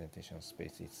representation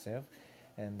space itself,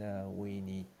 and we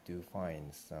need to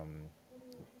find some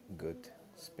good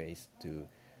space to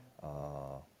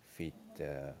fit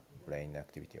the brain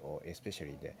activity, or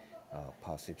especially the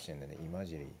perception and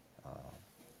imagery.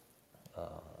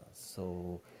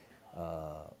 So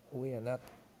we are not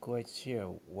quite sure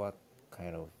what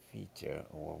kind of feature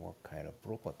or what kind of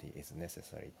property is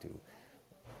necessary to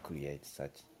create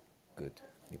such good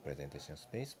representation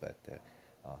space, but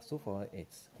so far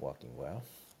it's working well.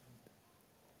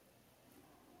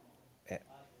 Uh,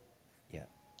 yeah,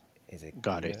 is it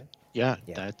Got it. clear? Yeah,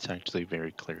 Yeah, that's actually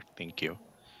very clear. Thank you.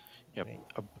 Yep. great.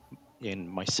 And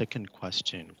my second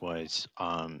question was,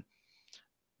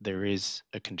 there is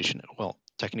a condition. Well,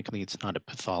 technically, it's not a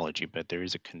pathology, but there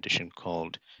is a condition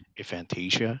called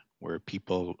aphantasia, where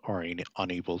people are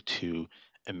unable to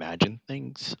imagine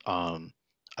things.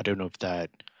 I don't know if that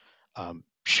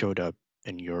showed up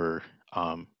in your,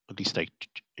 at least like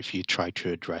if you try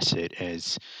to address it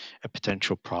as a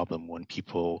potential problem when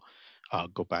people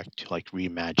go back to like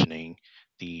reimagining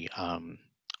the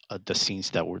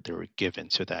scenes that were they were given,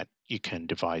 so that you can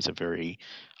devise a very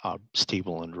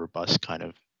stable and robust kind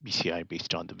of BCI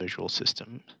based on the visual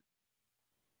system.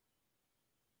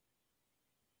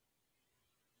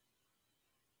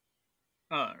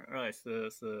 Oh, right. So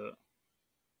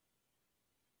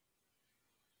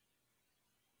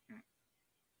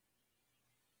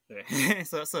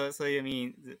you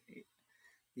mean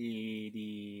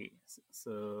the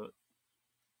so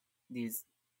these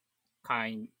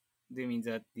kind? Do you mean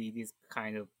that these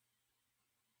kind of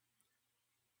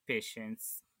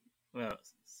patients, well,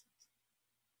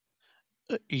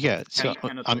 Yeah, so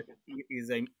cannot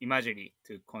use imagery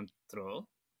to control?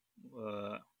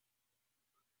 Uh,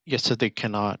 yeah, so they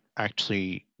cannot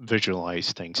actually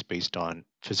visualize things based on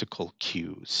physical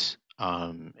cues.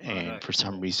 And right. for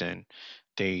some reason,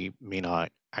 they may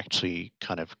not actually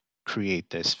kind of create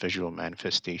this visual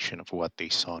manifestation of what they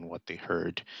saw and what they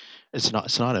heard. It's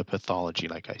not a pathology,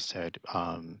 like I said.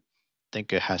 I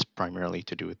think it has primarily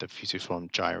to do with the fusiform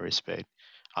gyrus, but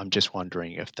I'm just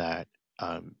wondering if that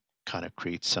kind of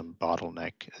creates some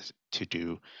bottleneck to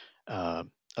do a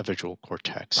visual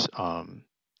cortex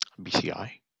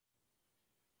BCI.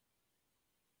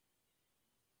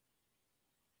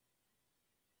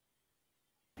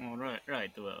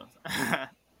 Right. Well,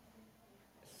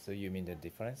 So you mean the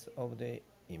difference of the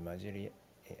imagery,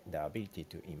 the ability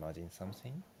to imagine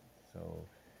something? So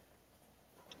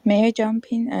May I jump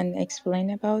in and explain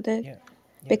about it? yeah,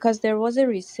 yeah, Because there was a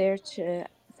research.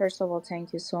 First of all,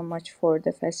 thank you so much for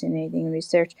the fascinating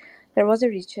research. There was a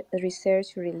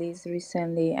research released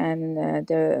recently, and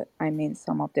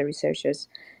some of the researchers,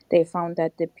 they found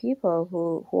that the people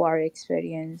who are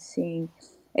experiencing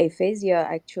aphasia,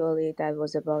 actually, that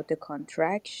was about the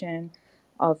contraction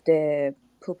of the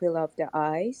pupil of the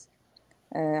eyes.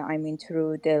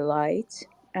 Through the light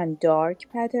and dark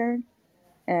pattern,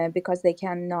 because they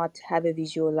cannot have a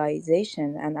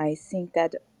visualization. And I think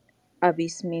that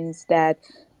abyss means that,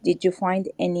 did you find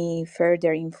any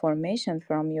further information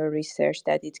from your research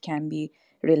that it can be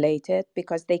related?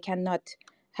 Because they cannot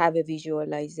have a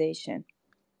visualization.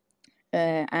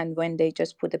 And when they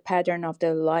just put the pattern of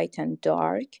the light and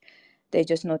dark, they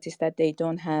just notice that they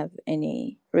don't have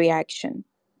any reaction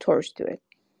towards to it.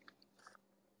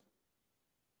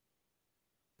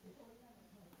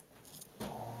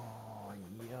 oh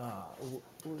yeah.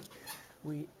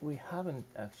 We haven't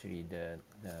actually the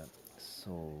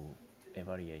so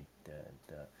evaluate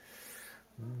the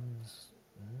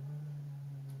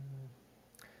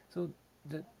so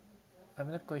the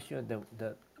I'm not quite sure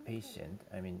the patient.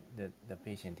 I mean the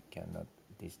patient cannot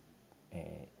this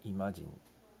imagine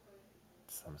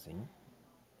something.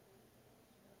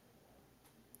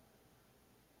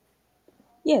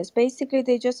 Yes, basically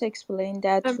they just explain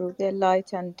that Um, through the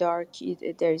light and dark,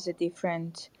 there is a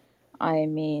different. I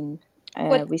mean,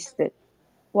 what with the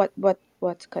what,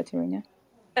 Katerina?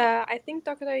 I think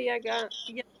Dr.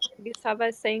 Yanagisawa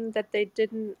is saying that they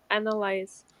didn't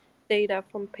analyze data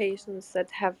from patients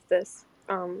that have this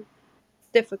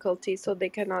difficulty, so they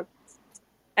cannot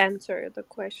answer the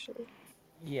question.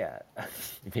 Yeah,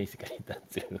 basically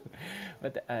that's true.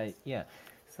 But yeah,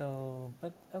 so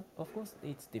but of course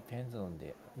it depends on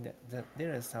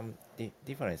there are some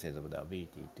differences of the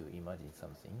ability to imagine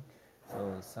something.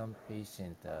 So some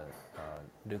patient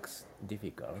looks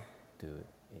difficult to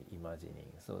imagining.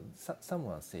 So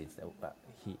someone says that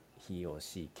he or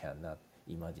she cannot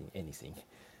imagine anything.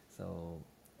 So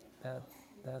that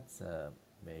that's a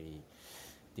very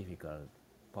difficult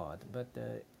part. But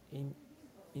in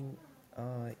in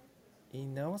uh,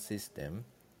 in our system,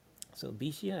 so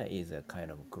BCI is a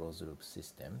kind of closed loop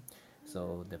system.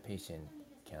 So the patient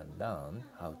can learn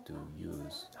how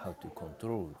to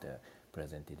control the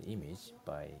presented image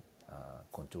by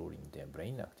controlling their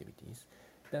brain activities.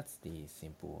 That's the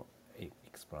simple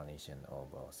explanation of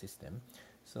our system.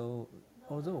 So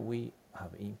although we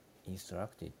have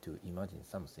instructed to imagine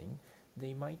something,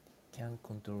 they might can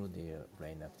control their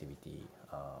brain activity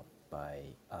by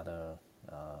other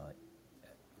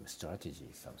strategy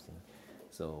something.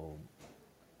 So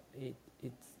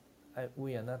it's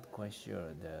we are not quite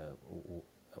sure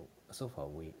so far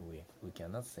we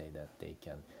cannot say that they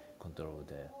can control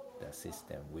the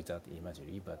system without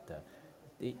imagery, but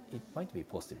it might be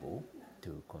possible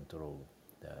to control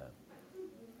the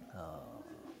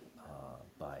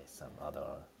by some other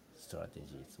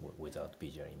strategies without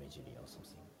visual imagery or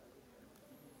something.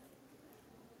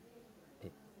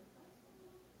 It,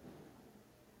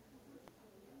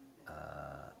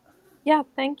 Yeah,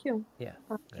 thank you. yeah,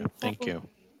 Yeah, great. thank you.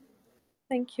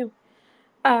 Thank you.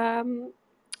 Um,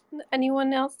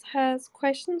 anyone else has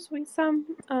questions with some?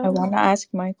 I want to ask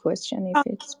my question if Oh,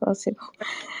 it's possible.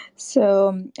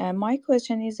 So my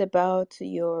question is about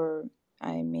your,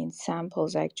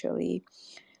 samples actually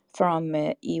from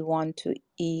E1 to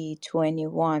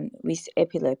E21 with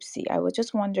epilepsy. I was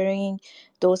just wondering,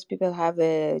 those people have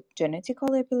a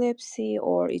genetical epilepsy,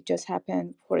 or it just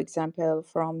happened, for example,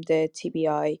 from the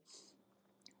TBI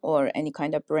or any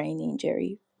kind of brain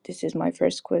injury? This is my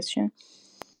first question.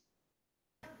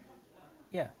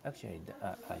 Yeah, actually,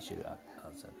 I should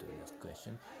answer to this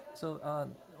question. So,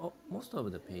 most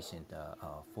of the patients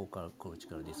are focal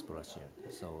cortical dysplasia.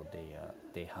 So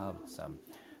they have some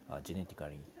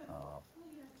genetically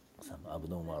some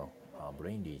abnormal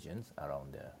brain regions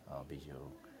around the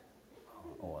visual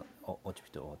or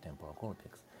occipital or temporal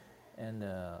cortex, and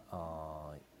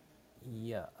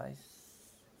yeah,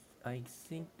 I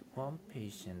think one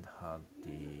patient had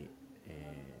the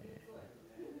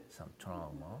some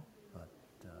trauma, but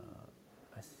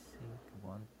I think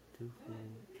one, two, four.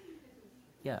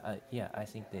 Yeah, yeah. I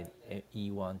think the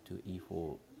E1 to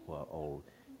E4 were all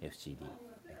FGD.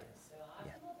 I guess.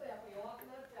 Yeah.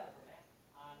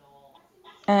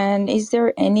 And is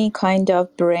there any kind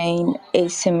of brain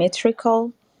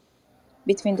asymmetrical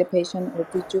between the patient, or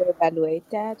did you evaluate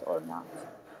that or not?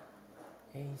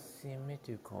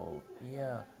 Asymmetrical.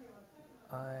 Yeah,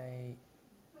 I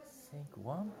think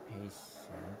one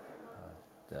patient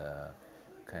had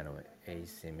kind of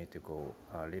asymmetrical,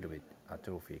 a little bit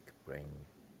atrophic brain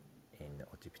in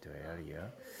occipital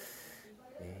area.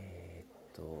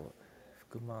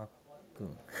 福間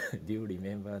君 do you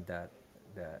remember that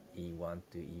the E1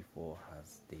 to E4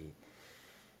 has the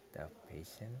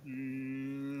patient?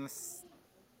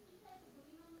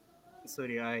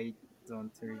 Sorry, I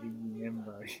don't really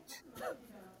remember it.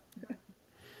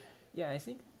 Yeah, I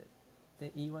think the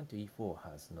E1 to E4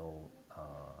 has no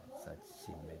such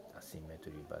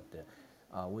asymmetry, but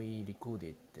we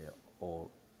recorded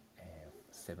all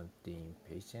 17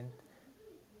 patients.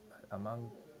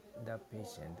 Among the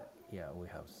patient, yeah, we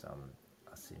have some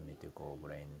asymmetrical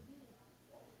brain.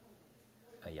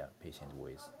 Yeah, patient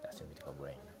with asymmetrical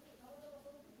brain.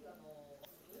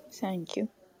 Thank you.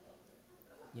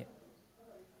 Yeah.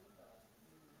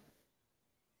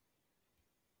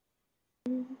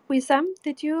 Wissam,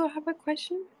 did you have a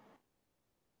question?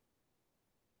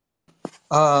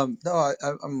 No,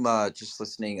 I'm just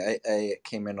listening. I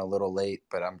came in a little late,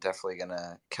 but I'm definitely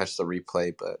gonna catch the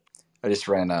replay. But I just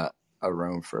ran a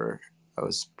room I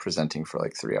was presenting for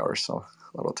like 3 hours, so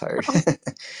a little tired.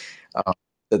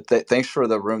 But thanks for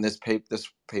the room. This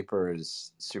paper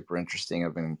is super interesting.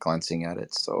 I've been glancing at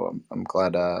it, so I'm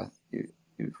glad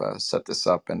you've set this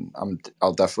up, and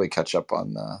I'll definitely catch up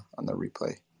on the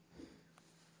replay.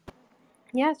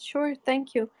 Yeah, sure.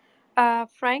 Thank you.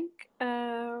 Frank,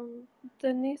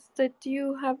 Denise, did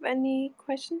you have any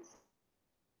questions?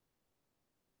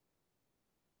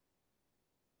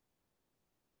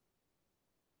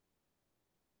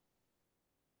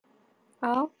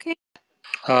 Okay.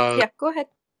 Yeah, go ahead.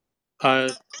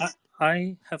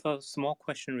 I have a small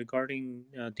question regarding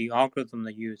the algorithm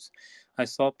they use. I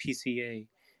saw PCA.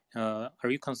 Are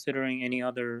you considering any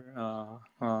other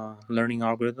learning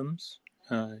algorithms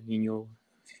in your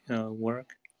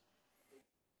work?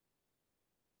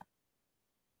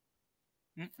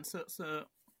 So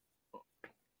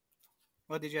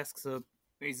what did you ask? So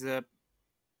is our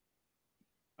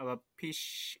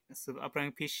so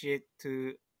applying PCA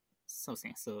to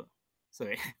something. So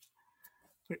sorry.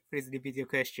 Please repeat your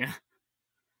question.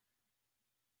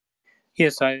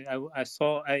 Yes, I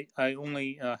saw. I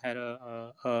only had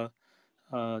a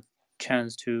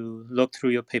chance to look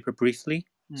through your paper briefly,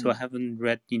 so I haven't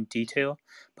read in detail.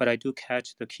 But I do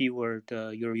catch the keyword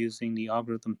you're using the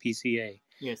algorithm PCA.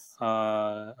 Yes.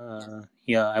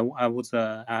 Yeah, I was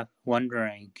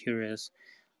wondering, curious.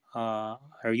 Are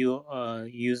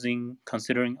you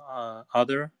considering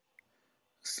other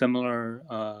similar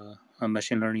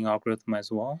machine learning algorithm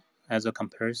as well as a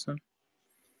comparison?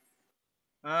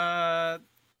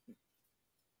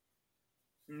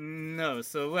 No.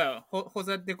 So well, for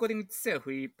the decoding itself,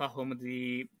 we perform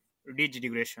the ridge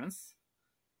regressions,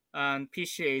 and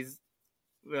PCA is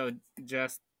well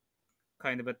just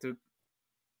kind of to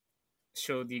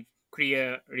show the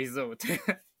clear result.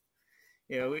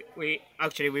 Yeah, we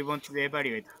actually we want to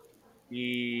evaluate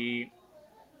the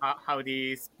how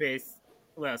the space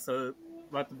well so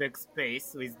what big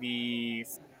space with the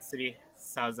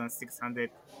 3600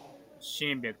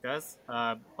 Shin vectors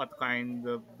what kind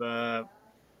of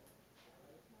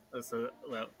so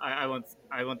well I want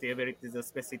to evaluate the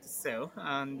space itself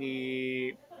and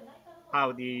the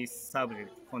how the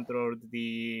subject controlled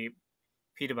the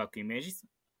feedback images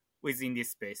within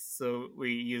this space. So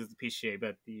we used PCA,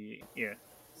 but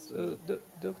So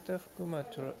Dr. Fukuma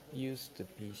used the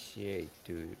PCA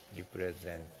to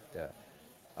represent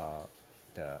uh,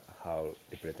 the how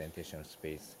representation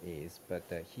space is, but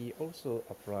he also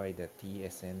applied the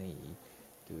TSNE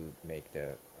to make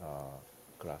the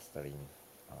clustering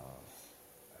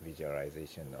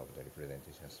visualization of the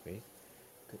representation space.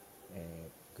 Could,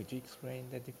 could you explain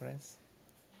the difference?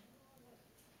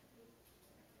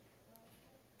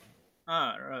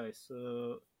 right.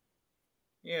 So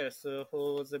yeah, so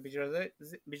for the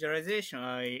visualization,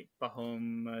 I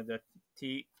perform the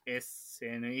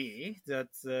TSNE.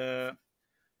 That's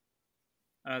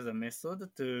as a method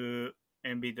to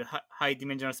embed the high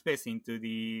dimensional space into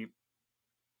the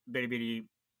very very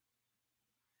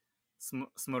small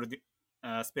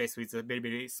space with a very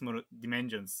very small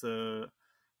dimensions. So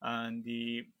and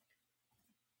the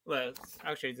well,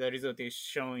 actually the result is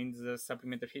shown in the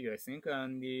supplemental figure, I think,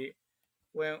 and the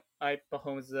when I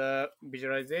perform the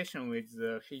visualization with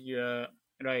the figure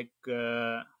like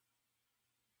the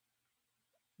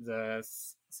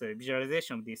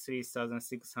visualization of the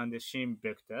 3600 Shin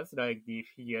vectors like the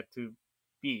figure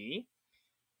 2b,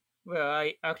 well,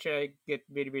 I get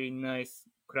very very nice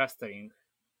clustering,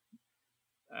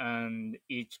 and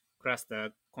each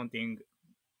cluster contain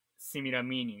similar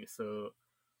meaning. So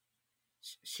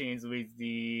scenes with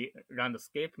the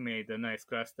landscape made nice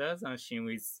clusters, and scenes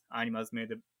with animals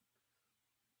made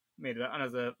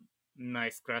another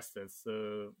nice clusters.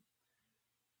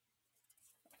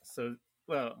 So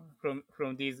well, from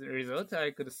these results,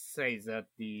 I could say that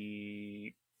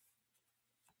the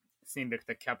scene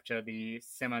vector capture the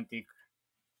semantic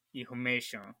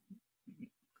information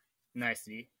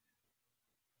nicely.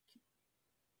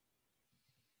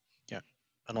 Yeah.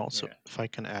 And also, Yeah. if I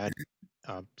can add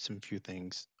some few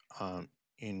things,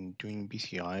 in doing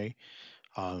BCI,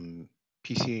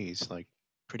 PCA is like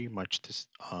pretty much this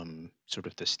sort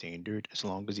of the standard. As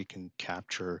long as you can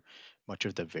capture much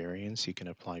of the variance, you can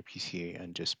apply PCA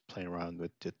and just play around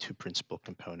with the two principal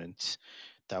components.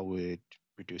 That would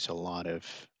reduce a lot of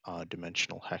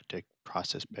dimensional hectic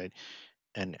process bed,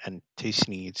 and taste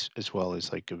needs as well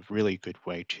is like a really good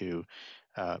way to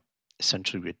uh,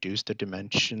 essentially reduce the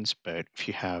dimensions. But if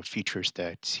you have features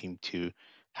that seem to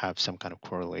have some kind of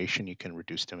correlation, you can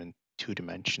reduce them in two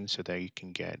dimensions so that you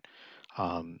can get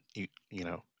you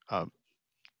know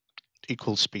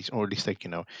equal space, or at least like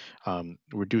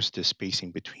reduce the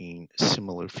spacing between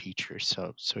similar features.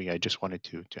 So yeah, I just wanted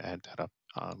to add that up.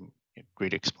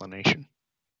 Great explanation.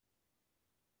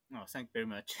 Oh, thank you very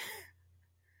much.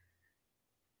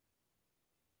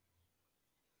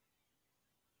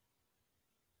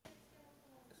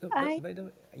 So, I by the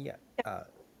way, yeah. yeah, Uh,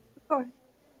 go ahead.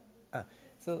 Ah,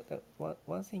 so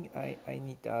one thing I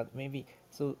need to add maybe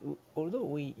so although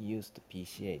we used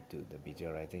PCA to the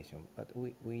visualization, but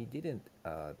we didn't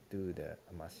do the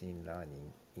machine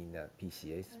learning in the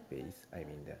PCA space. I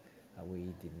mean,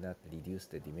 we did not reduce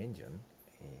the dimension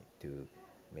to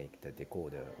make the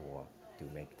decoder or to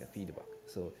make the feedback.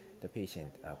 So the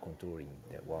patient are controlling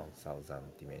the 1,000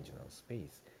 dimensional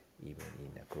space even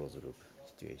in a closed loop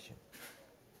situation.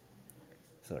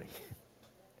 Sorry.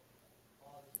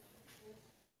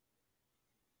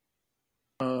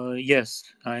 Yes,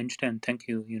 I understand. Thank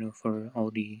you, for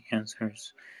all the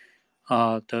answers.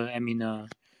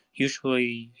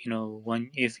 Usually,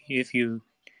 when if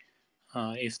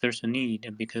there's a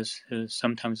need, because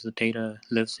sometimes the data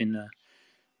lives in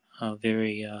a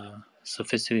very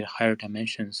sophisticated higher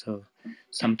dimension, so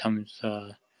sometimes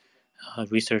a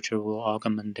researcher will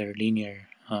augment their linear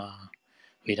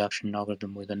reduction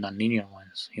algorithm with the nonlinear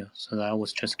ones. Yeah, so I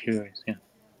was just curious. Yeah.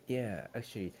 Yeah,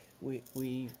 actually, we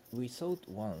thought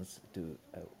once to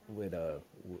whether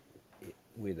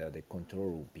the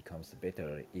control becomes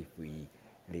better if we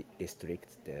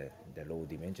restrict the low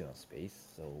dimensional space.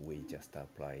 So we just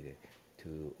apply the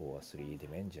 2 or 3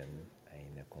 dimension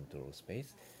in the control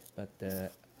space. But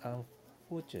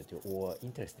unfortunately or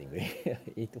interestingly,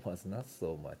 it was not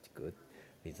so much good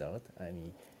result. I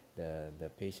mean, the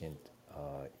patient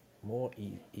more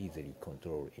easily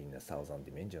controlled in a 1,000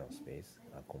 dimensional space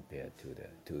compared to the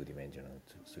 2 dimensional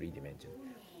to 3 dimension.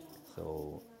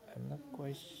 So I'm not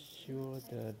quite sure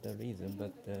the reason,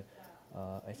 but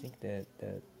I think that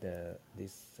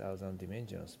this 1,000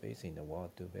 dimensional space in the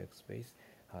world to vec space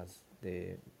has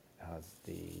the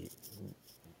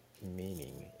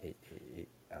meaning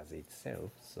as itself.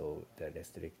 So the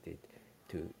restricted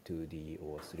to 2D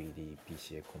or 3D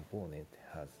PCA component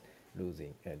has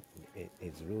losing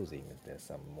is losing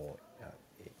some more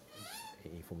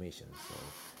information. So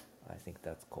I think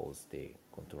that caused the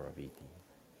controllability.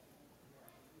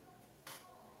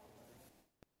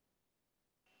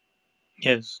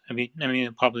 Yes,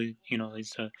 probably,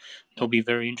 there'll be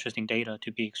very interesting data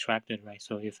to be extracted, right?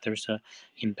 So if there's a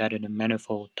embedded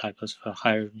manifold type of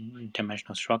higher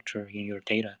dimensional structure in your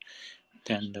data,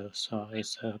 then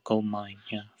it's a gold mine,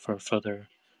 yeah, for further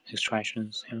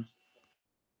extractions. Yeah.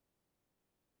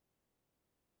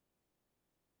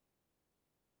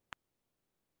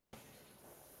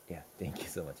 Yeah, thank you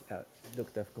so much.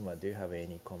 Dr. Fukuma, do you have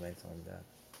any comments on that?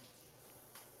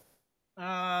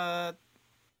 Uh,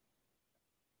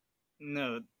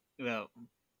 no. Well,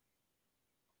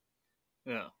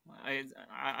 well,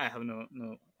 I have no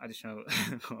additional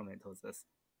comment on this.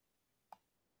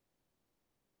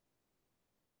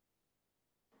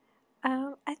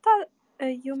 I thought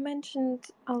you mentioned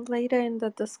later in the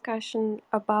discussion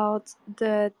about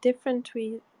the different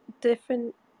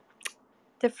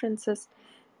differences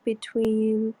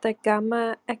between the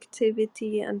gamma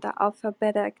activity and the alpha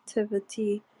beta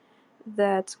activity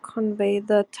that convey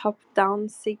the top-down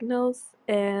signals,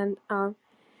 and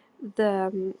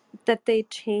the that they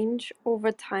change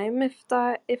over time,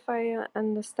 if I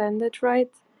understand it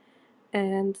right,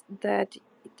 and that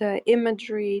the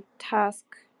imagery task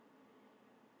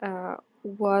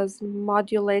was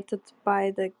modulated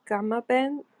by the gamma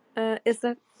band. Is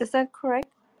that correct?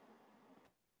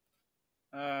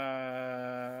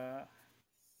 Uh,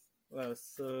 Well,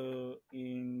 so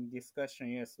in discussion,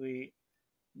 yes, we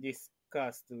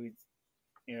discussed with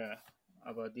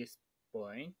about this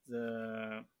point.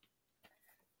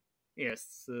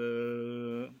 Yes,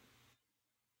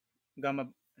 gamma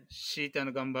sheet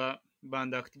and gamma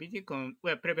band activity.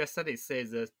 Well, previous studies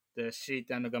says that the sheet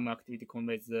and gamma activity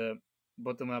conveys the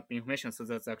bottom-up information. So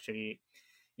that's actually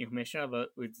information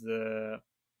about with the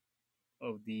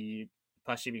of the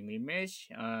perceiving image,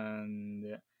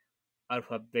 and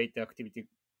alpha beta activity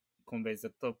conveys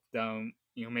the top-down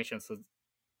information. So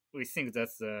we think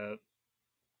that's the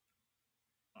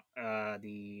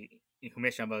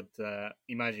information about the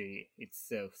imagery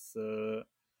itself. So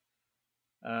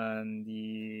and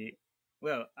the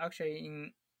well, actually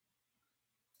in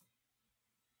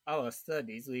our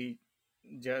studies, we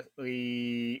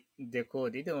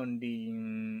decoded only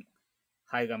in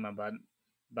high gamma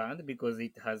band because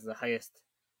it has the highest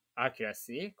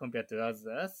accuracy compared to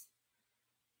others.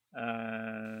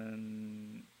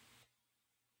 And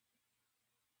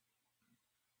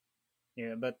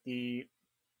yeah, but the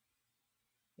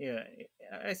yeah,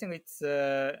 I think it's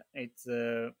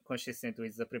consistent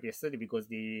with the previous study because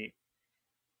they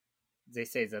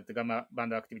say that the gamma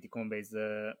band activity conveys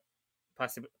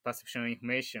perception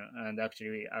information and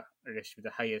actually receive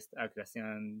the highest accuracy.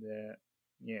 And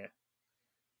yeah,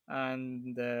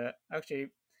 and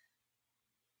actually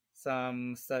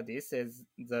some studies says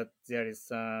that there is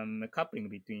some coupling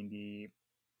between the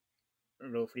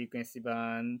low frequency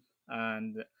band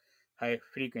and high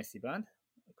frequency band,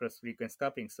 cross frequency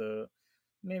coupling. So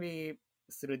maybe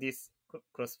through this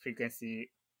cross frequency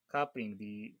coupling,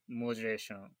 the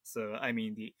modulation, so I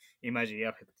mean the imagery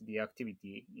affect the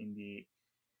activity in the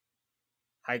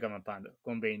high gamma band,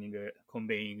 conveying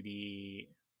the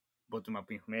bottom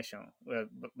up information. Well,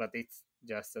 but it's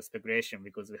just a speculation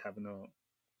because we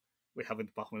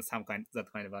haven't performed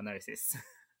that kind of analysis.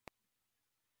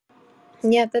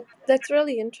 Yeah, that's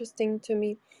really interesting to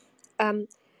me. Um,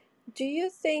 do you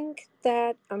think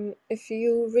that if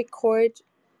you record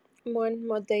more and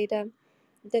more data,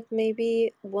 that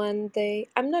maybe one day,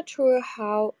 I'm not sure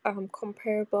how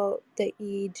comparable the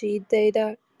EEG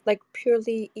data, like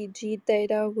purely EEG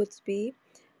data, would be,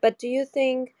 but do you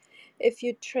think if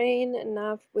you train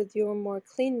enough with your more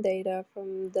clean data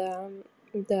from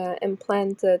the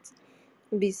implanted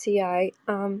BCI,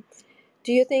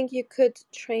 do you think you could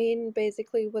train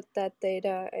basically with that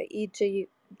data, EEG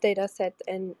data set,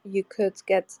 and you could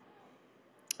get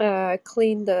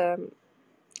clean the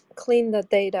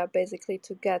data basically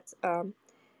to get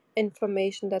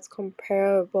information that's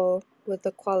comparable with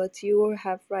the quality you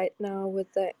have right now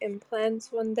with the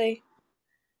implants one day?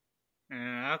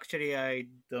 Actually, I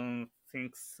don't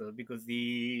think so because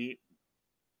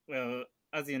well,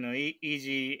 as you know,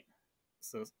 EEG,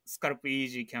 so scalp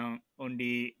EEG can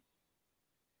only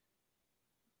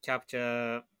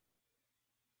capture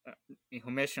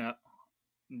information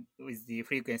with the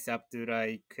frequency up to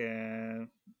like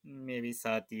maybe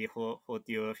 30,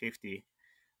 40 or 50.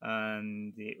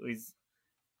 And with,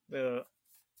 well,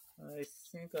 I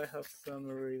think I have some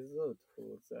result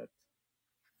for that.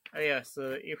 Yeah,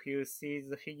 so if you see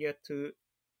the figure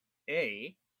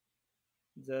 2A,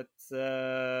 that's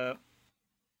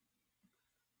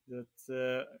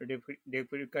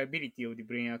replicability of the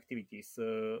brain activity.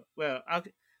 So, well,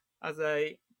 as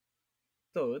I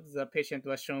thought, the patient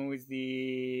was shown with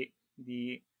the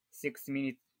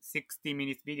 60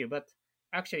 minute video, but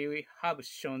actually we have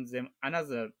shown them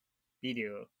another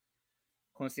video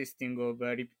consisting of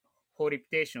a whole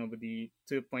repetition of the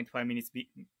 2.5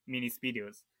 minutes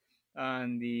videos,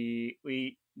 and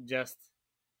we just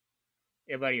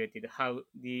evaluated how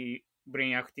the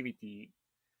brain activity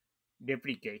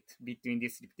replicate between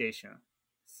this repetition.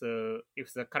 So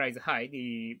if the color is high,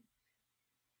 the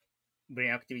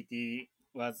brain activity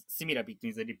was similar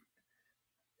between the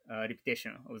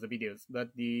repetition of the videos. But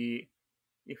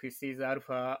if you see the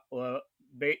alpha or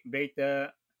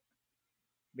beta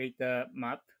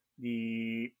map,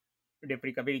 the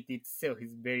replicability itself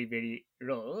is very very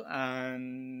low.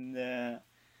 And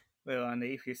well, and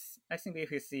I think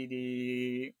if you see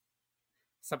the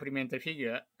supplementary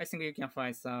figure, I think you can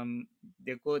find some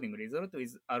decoding result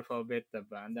with alpha or beta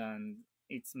band, and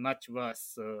it's much worse.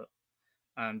 So,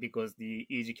 because the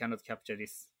EEG cannot capture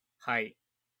this high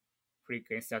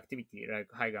frequency activity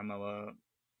like high gamma or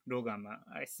low gamma,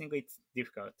 I think it's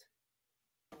difficult.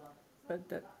 But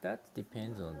that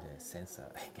depends on the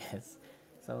sensor, I guess.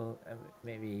 So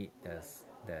maybe it's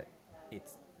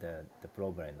the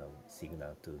problem of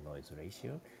signal to noise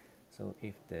ratio. So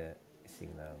if the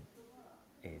signal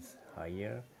is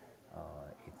higher,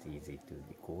 it's easy to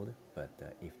decode.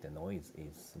 But if the noise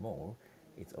is small,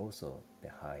 it's also the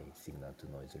high signal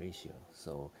to noise ratio.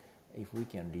 So if we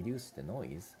can reduce the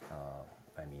noise,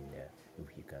 if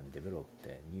you can develop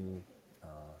the new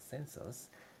sensors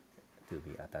to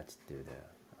be attached to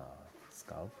the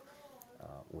scalp,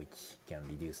 which can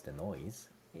reduce the noise,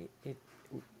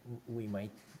 we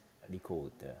might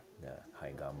record the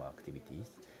high gamma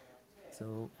activities.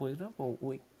 So, for example,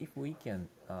 if we can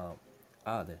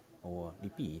add or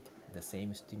repeat the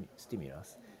same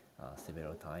stimulus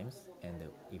several times, and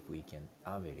if we can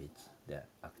average the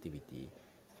activity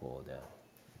for the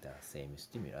same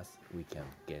stimulus, we can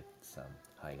get some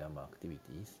high gamma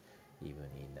activities even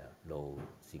in a low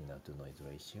signal to noise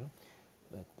ratio.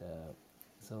 But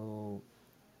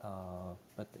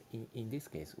but in this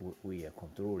case, we are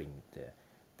controlling the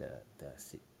the,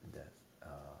 the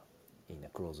in a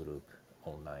closed loop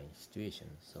online situation.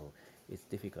 So it's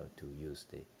difficult to use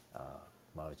the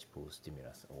multiple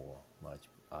stimulus or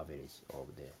average of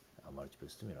the multiple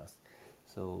stimulus.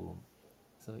 So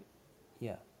so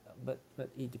yeah, but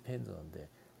it depends on the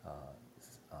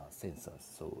sensors.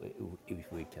 So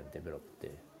if we can develop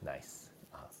the nice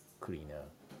cleaner,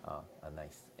 a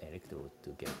nice electrode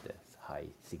to get the high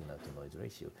signal to noise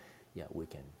ratio, yeah, we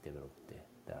can develop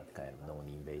that kind of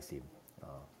non-invasive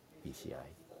PCI.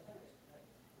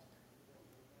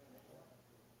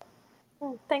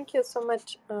 Thank you so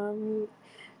much.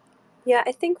 Yeah,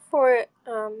 I think for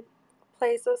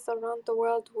places around the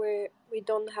world where we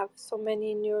don't have so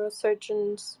many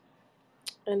neurosurgeons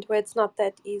and where it's not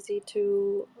that easy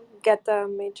to get a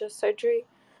major surgery,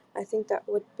 I think that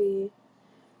would be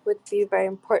very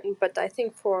important. But I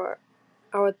think for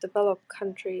our developed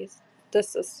countries,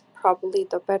 this is probably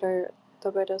the better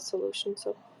solution.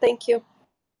 So thank you.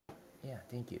 Yeah,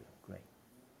 thank you. Great.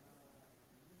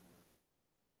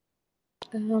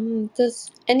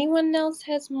 Does anyone else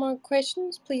has more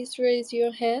questions? Please raise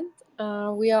your hand.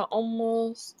 We are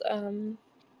almost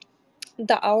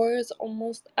the hour is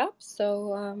almost up.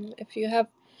 So if you have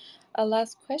a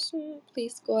last question,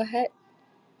 please go ahead.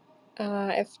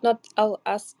 If not, I'll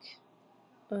ask.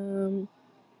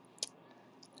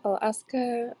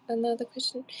 Another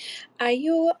question. Are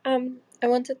you I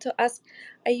wanted to ask,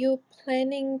 are you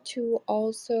planning to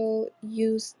also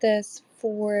use this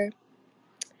for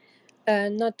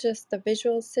not just the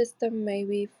visual system,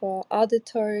 maybe for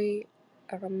auditory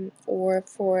or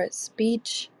for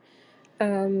speech?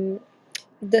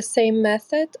 The same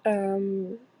method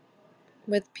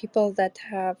with people that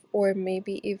have, or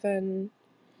maybe even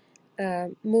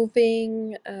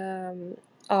moving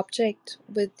object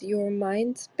with your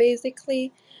mind,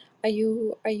 basically. Are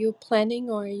you planning,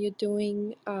 or are you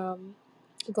doing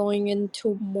going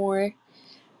into more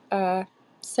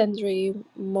sensory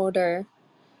motor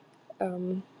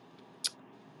um,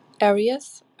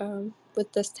 areas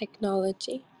with this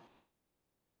technology?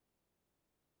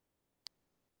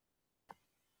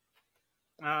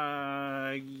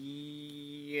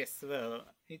 Yes. Well,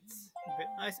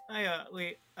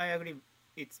 I agree.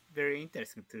 It's very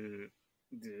interesting to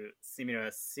do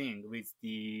similar thing with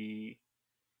the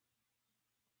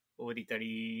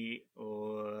auditory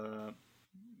or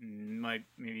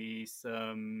maybe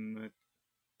some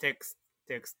text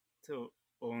text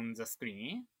on the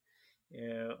screen.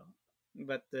 Yeah,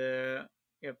 but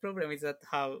yeah, problem is that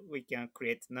how we can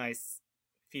create nice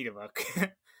feedback.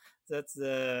 That's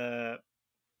the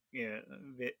yeah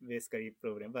basically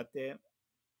problem. But yeah,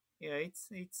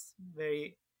 it's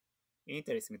very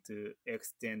interesting to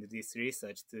extend this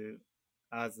research to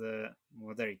other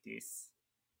modalities.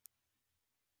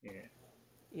 Yeah.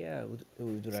 Yeah, we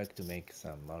would like to make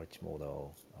some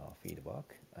multimodal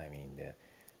feedback. I mean,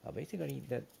 basically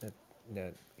that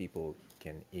people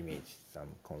can image some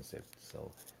concept.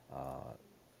 So uh,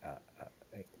 uh,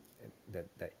 uh,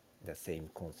 that the same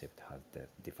concept has the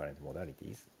different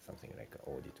modalities, something like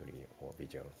auditory or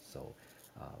visual. So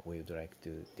we would like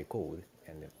to decode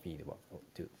and feedback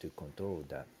to control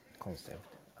that concept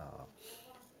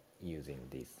using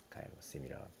this kind of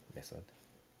similar method.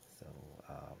 So,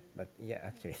 but yeah,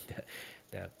 actually,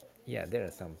 the yeah, there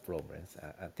are some problems,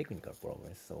 technical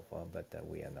problems so far, but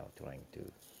we are now trying to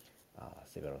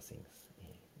several things.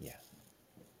 Yeah,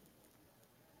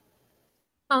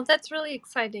 Oh, that's really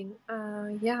exciting.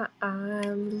 Yeah,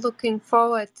 I'm looking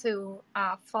forward to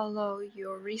follow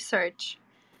your research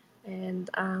and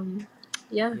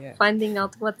yeah, yeah. finding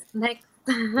out what's next.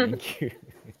 Thank you.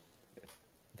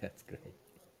 That's great.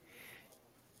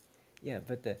 Yeah,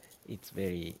 but it's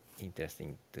very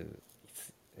interesting to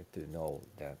know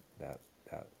that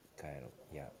kind of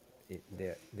yeah.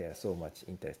 There are so much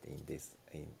interest in this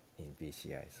in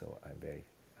BCI, so I'm very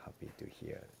happy to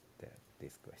hear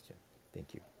this question.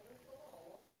 Thank you.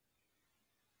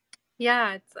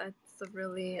 Yeah, it's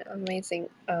really amazing.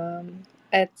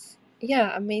 It's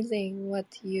amazing what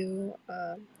you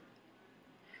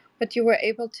were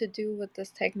able to do with this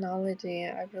technology.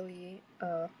 I really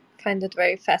find it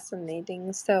very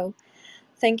fascinating. So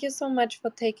thank you so much for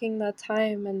taking the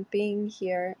time and being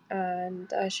here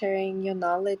and sharing your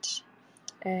knowledge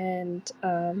and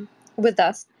with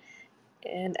us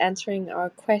and answering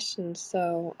our questions.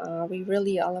 So we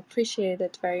really all appreciate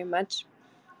it very much.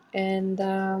 And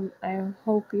I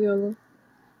hope you'll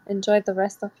enjoy the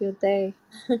rest of your day.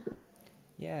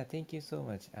 Yeah, thank you so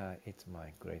much. It's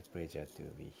my great pleasure to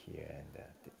be here and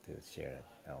to share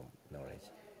knowledge.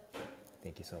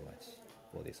 Thank you so much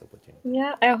for this opportunity.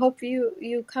 Yeah, I hope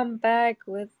you come back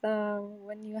with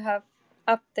when you have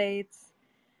updates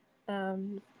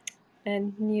and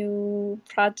new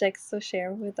projects to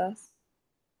share with us.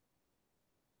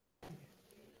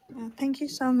 Thank you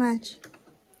so much.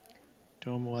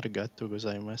 どうもありがとうご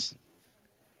ざいます。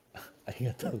あり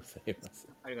がとうございます。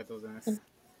ありがとうございます。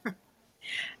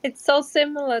It's so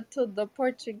similar to the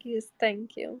Portuguese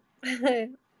thank you.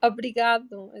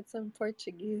 Obrigado. It's in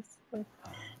Portuguese.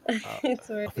 It's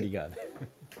very Obrigado.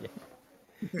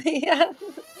 yeah.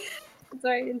 It's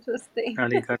very interesting. あ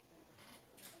りがとう。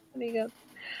 Arigato.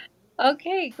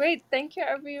 Okay, great. Thank you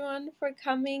everyone for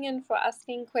coming and for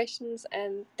asking questions,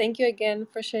 and thank you again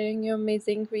for sharing your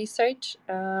amazing research.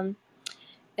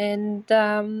 And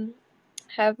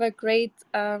have a great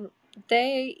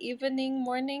day, evening,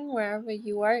 morning, wherever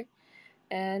you are.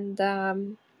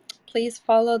 And please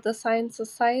follow the Science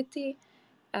Society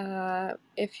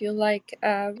if you like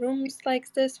rooms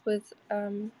like this with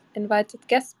invited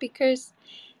guest speakers.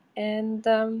 And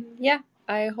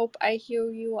I hope I hear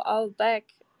you all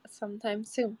back sometime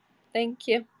soon. Thank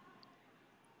you.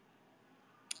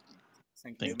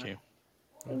 Thank you very Thank much. you.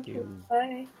 Thank you.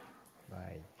 Bye.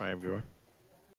 Bye. Bye everyone.